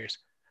volunteers.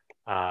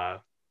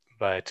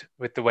 But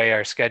with the way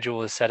our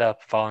schedule is set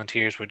up,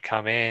 volunteers would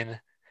come in,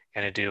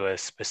 kind of do a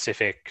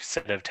specific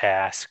set of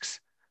tasks,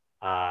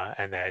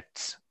 and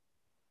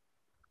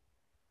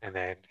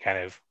then kind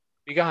of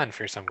be gone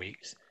for some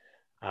weeks.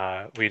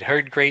 We'd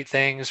heard great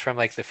things from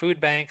like the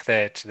food bank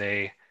that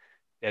they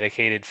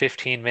dedicated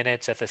 15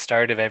 minutes at the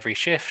start of every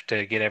shift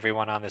to get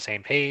everyone on the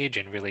same page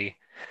and really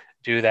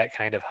do that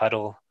kind of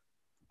huddle.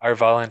 Our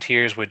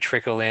volunteers would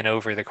trickle in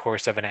over the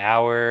course of an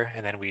hour,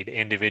 and then we'd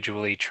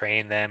individually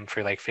train them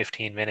for like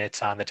 15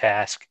 minutes on the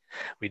task.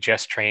 We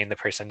just trained the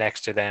person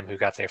next to them who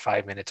got there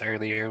 5 minutes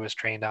earlier was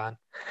trained on.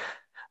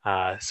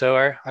 So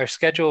our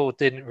schedule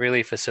didn't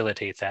really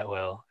facilitate that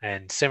well.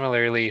 And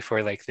similarly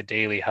for like the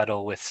daily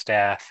huddle with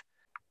staff,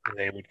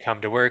 they would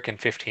come to work and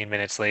 15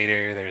 minutes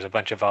later, there's a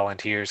bunch of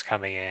volunteers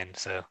coming in.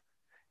 So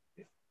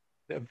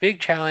the big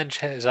challenge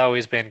has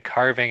always been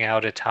carving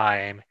out a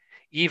time,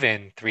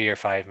 even 3 or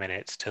 5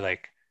 minutes, to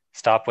like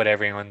stop what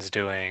everyone's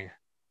doing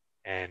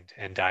and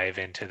dive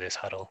into this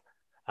huddle.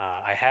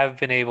 I have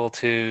been able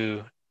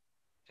to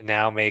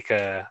now make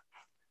a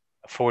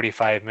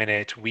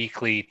 45-minute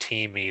weekly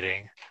team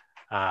meeting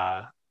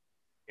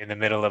in the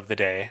middle of the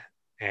day.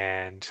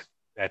 And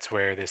that's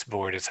where this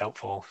board is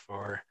helpful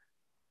for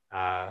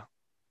kind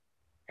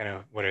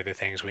of what are the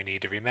things we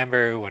need to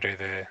remember? What are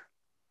the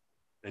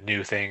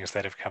new things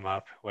that have come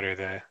up? What are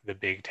the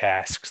big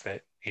tasks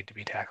that need to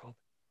be tackled?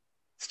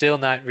 Still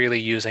not really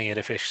using it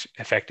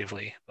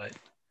effectively, but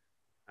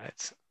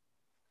it's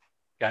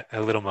got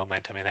a little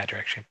momentum in that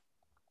direction.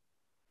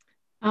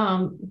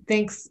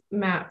 Thanks,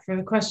 Matt, for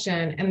the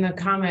question and the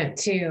comment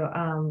too.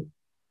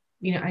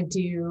 I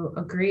do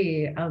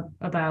agree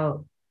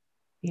about,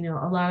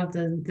 a lot of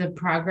the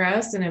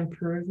progress and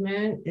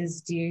improvement is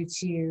due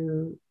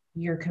to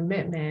your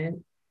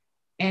commitment,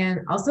 and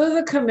also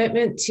the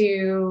commitment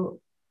to,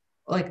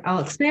 like, I'll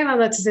expand on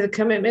that to say the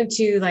commitment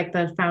to like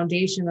the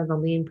foundation of the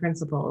Lean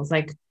principles,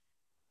 like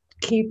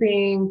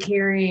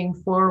carrying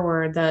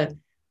forward the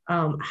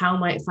how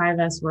might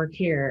 5S work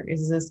here?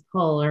 Is this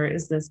pull or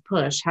is this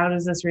push? How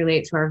does this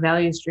relate to our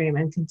value stream,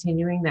 and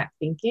continuing that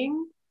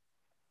thinking?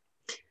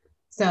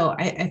 So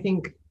I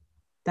think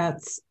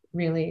that's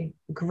really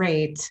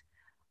great.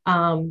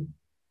 And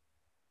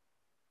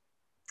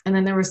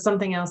then there was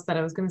something else that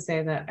I was going to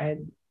say that I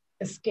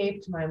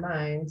escaped my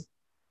mind.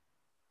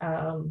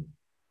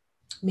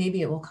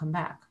 Maybe it will come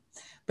back.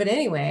 But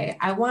anyway,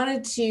 I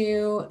wanted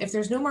to, if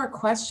there's no more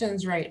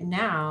questions right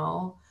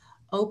now,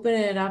 open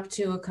it up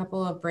to a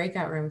couple of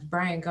breakout rooms.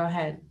 Brian, go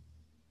ahead.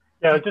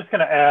 Yeah, I was just going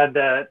to add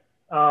that,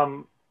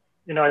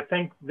 I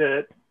think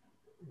that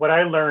what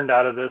I learned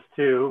out of this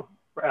too,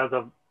 as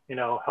of,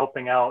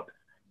 helping out,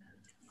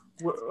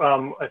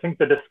 I think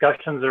the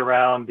discussions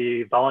around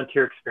the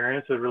volunteer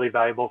experience was really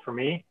valuable for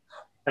me.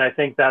 And I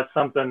think that's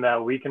something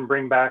that we can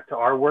bring back to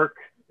our work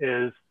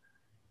is,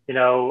 it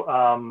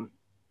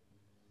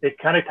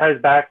kind of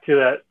ties back to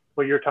that,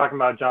 what you're talking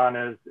about, John,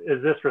 is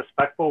this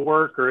respectful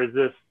work or is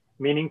this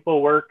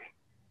meaningful work?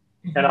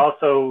 Mm-hmm. And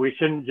also we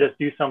shouldn't just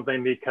do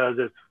something because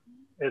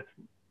it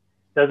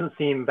doesn't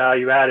seem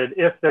value added.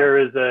 If there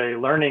is a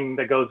learning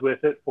that goes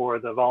with it for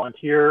the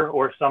volunteer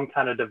or some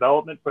kind of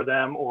development for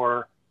them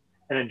or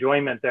an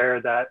enjoyment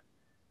there, that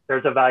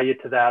there's a value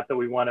to that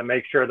we want to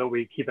make sure that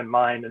we keep in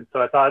mind. And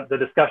so I thought the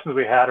discussions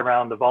we had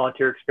around the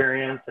volunteer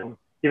experience and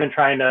even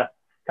trying to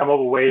come up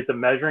with ways of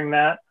measuring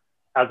that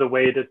as a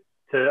way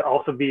to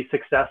also be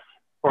success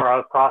for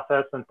our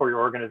process and for your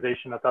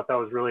organization. I thought that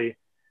was really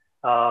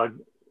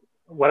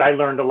what I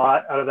learned a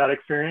lot out of that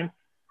experience.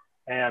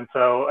 And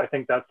so I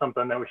think that's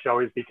something that we should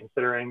always be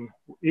considering,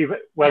 even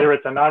whether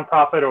it's a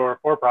nonprofit or a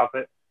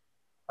for-profit,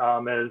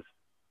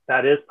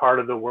 that is part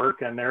of the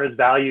work, and there is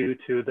value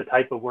to the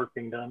type of work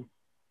being done.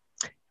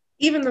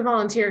 Even the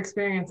volunteer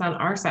experience on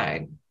our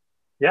side.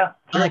 Yeah.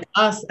 Sure. Like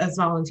us as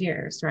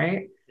volunteers,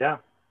 right? Yeah.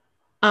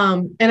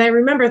 And I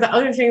remember the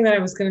other thing that I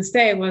was going to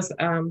say was,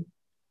 when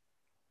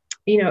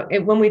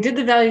we did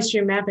the value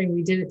stream mapping,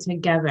 we did it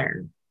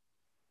together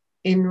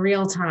in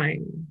real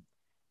time.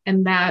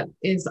 And that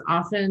is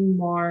often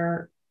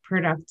more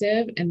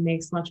productive and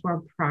makes much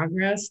more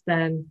progress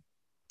than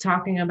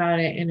talking about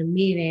it in a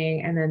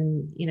meeting and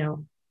then, you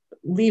know,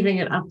 leaving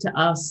it up to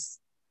us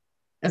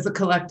as a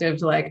collective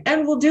to like,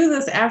 and we'll do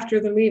this after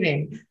the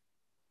meeting.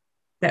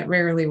 That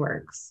rarely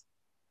works.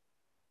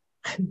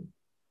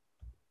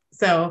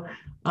 So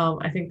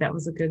I think that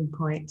was a good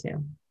point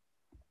too.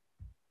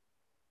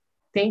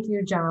 Thank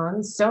you,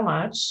 John, so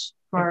much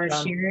for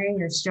sharing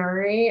your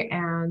story.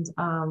 And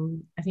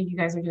I think you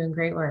guys are doing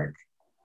great work.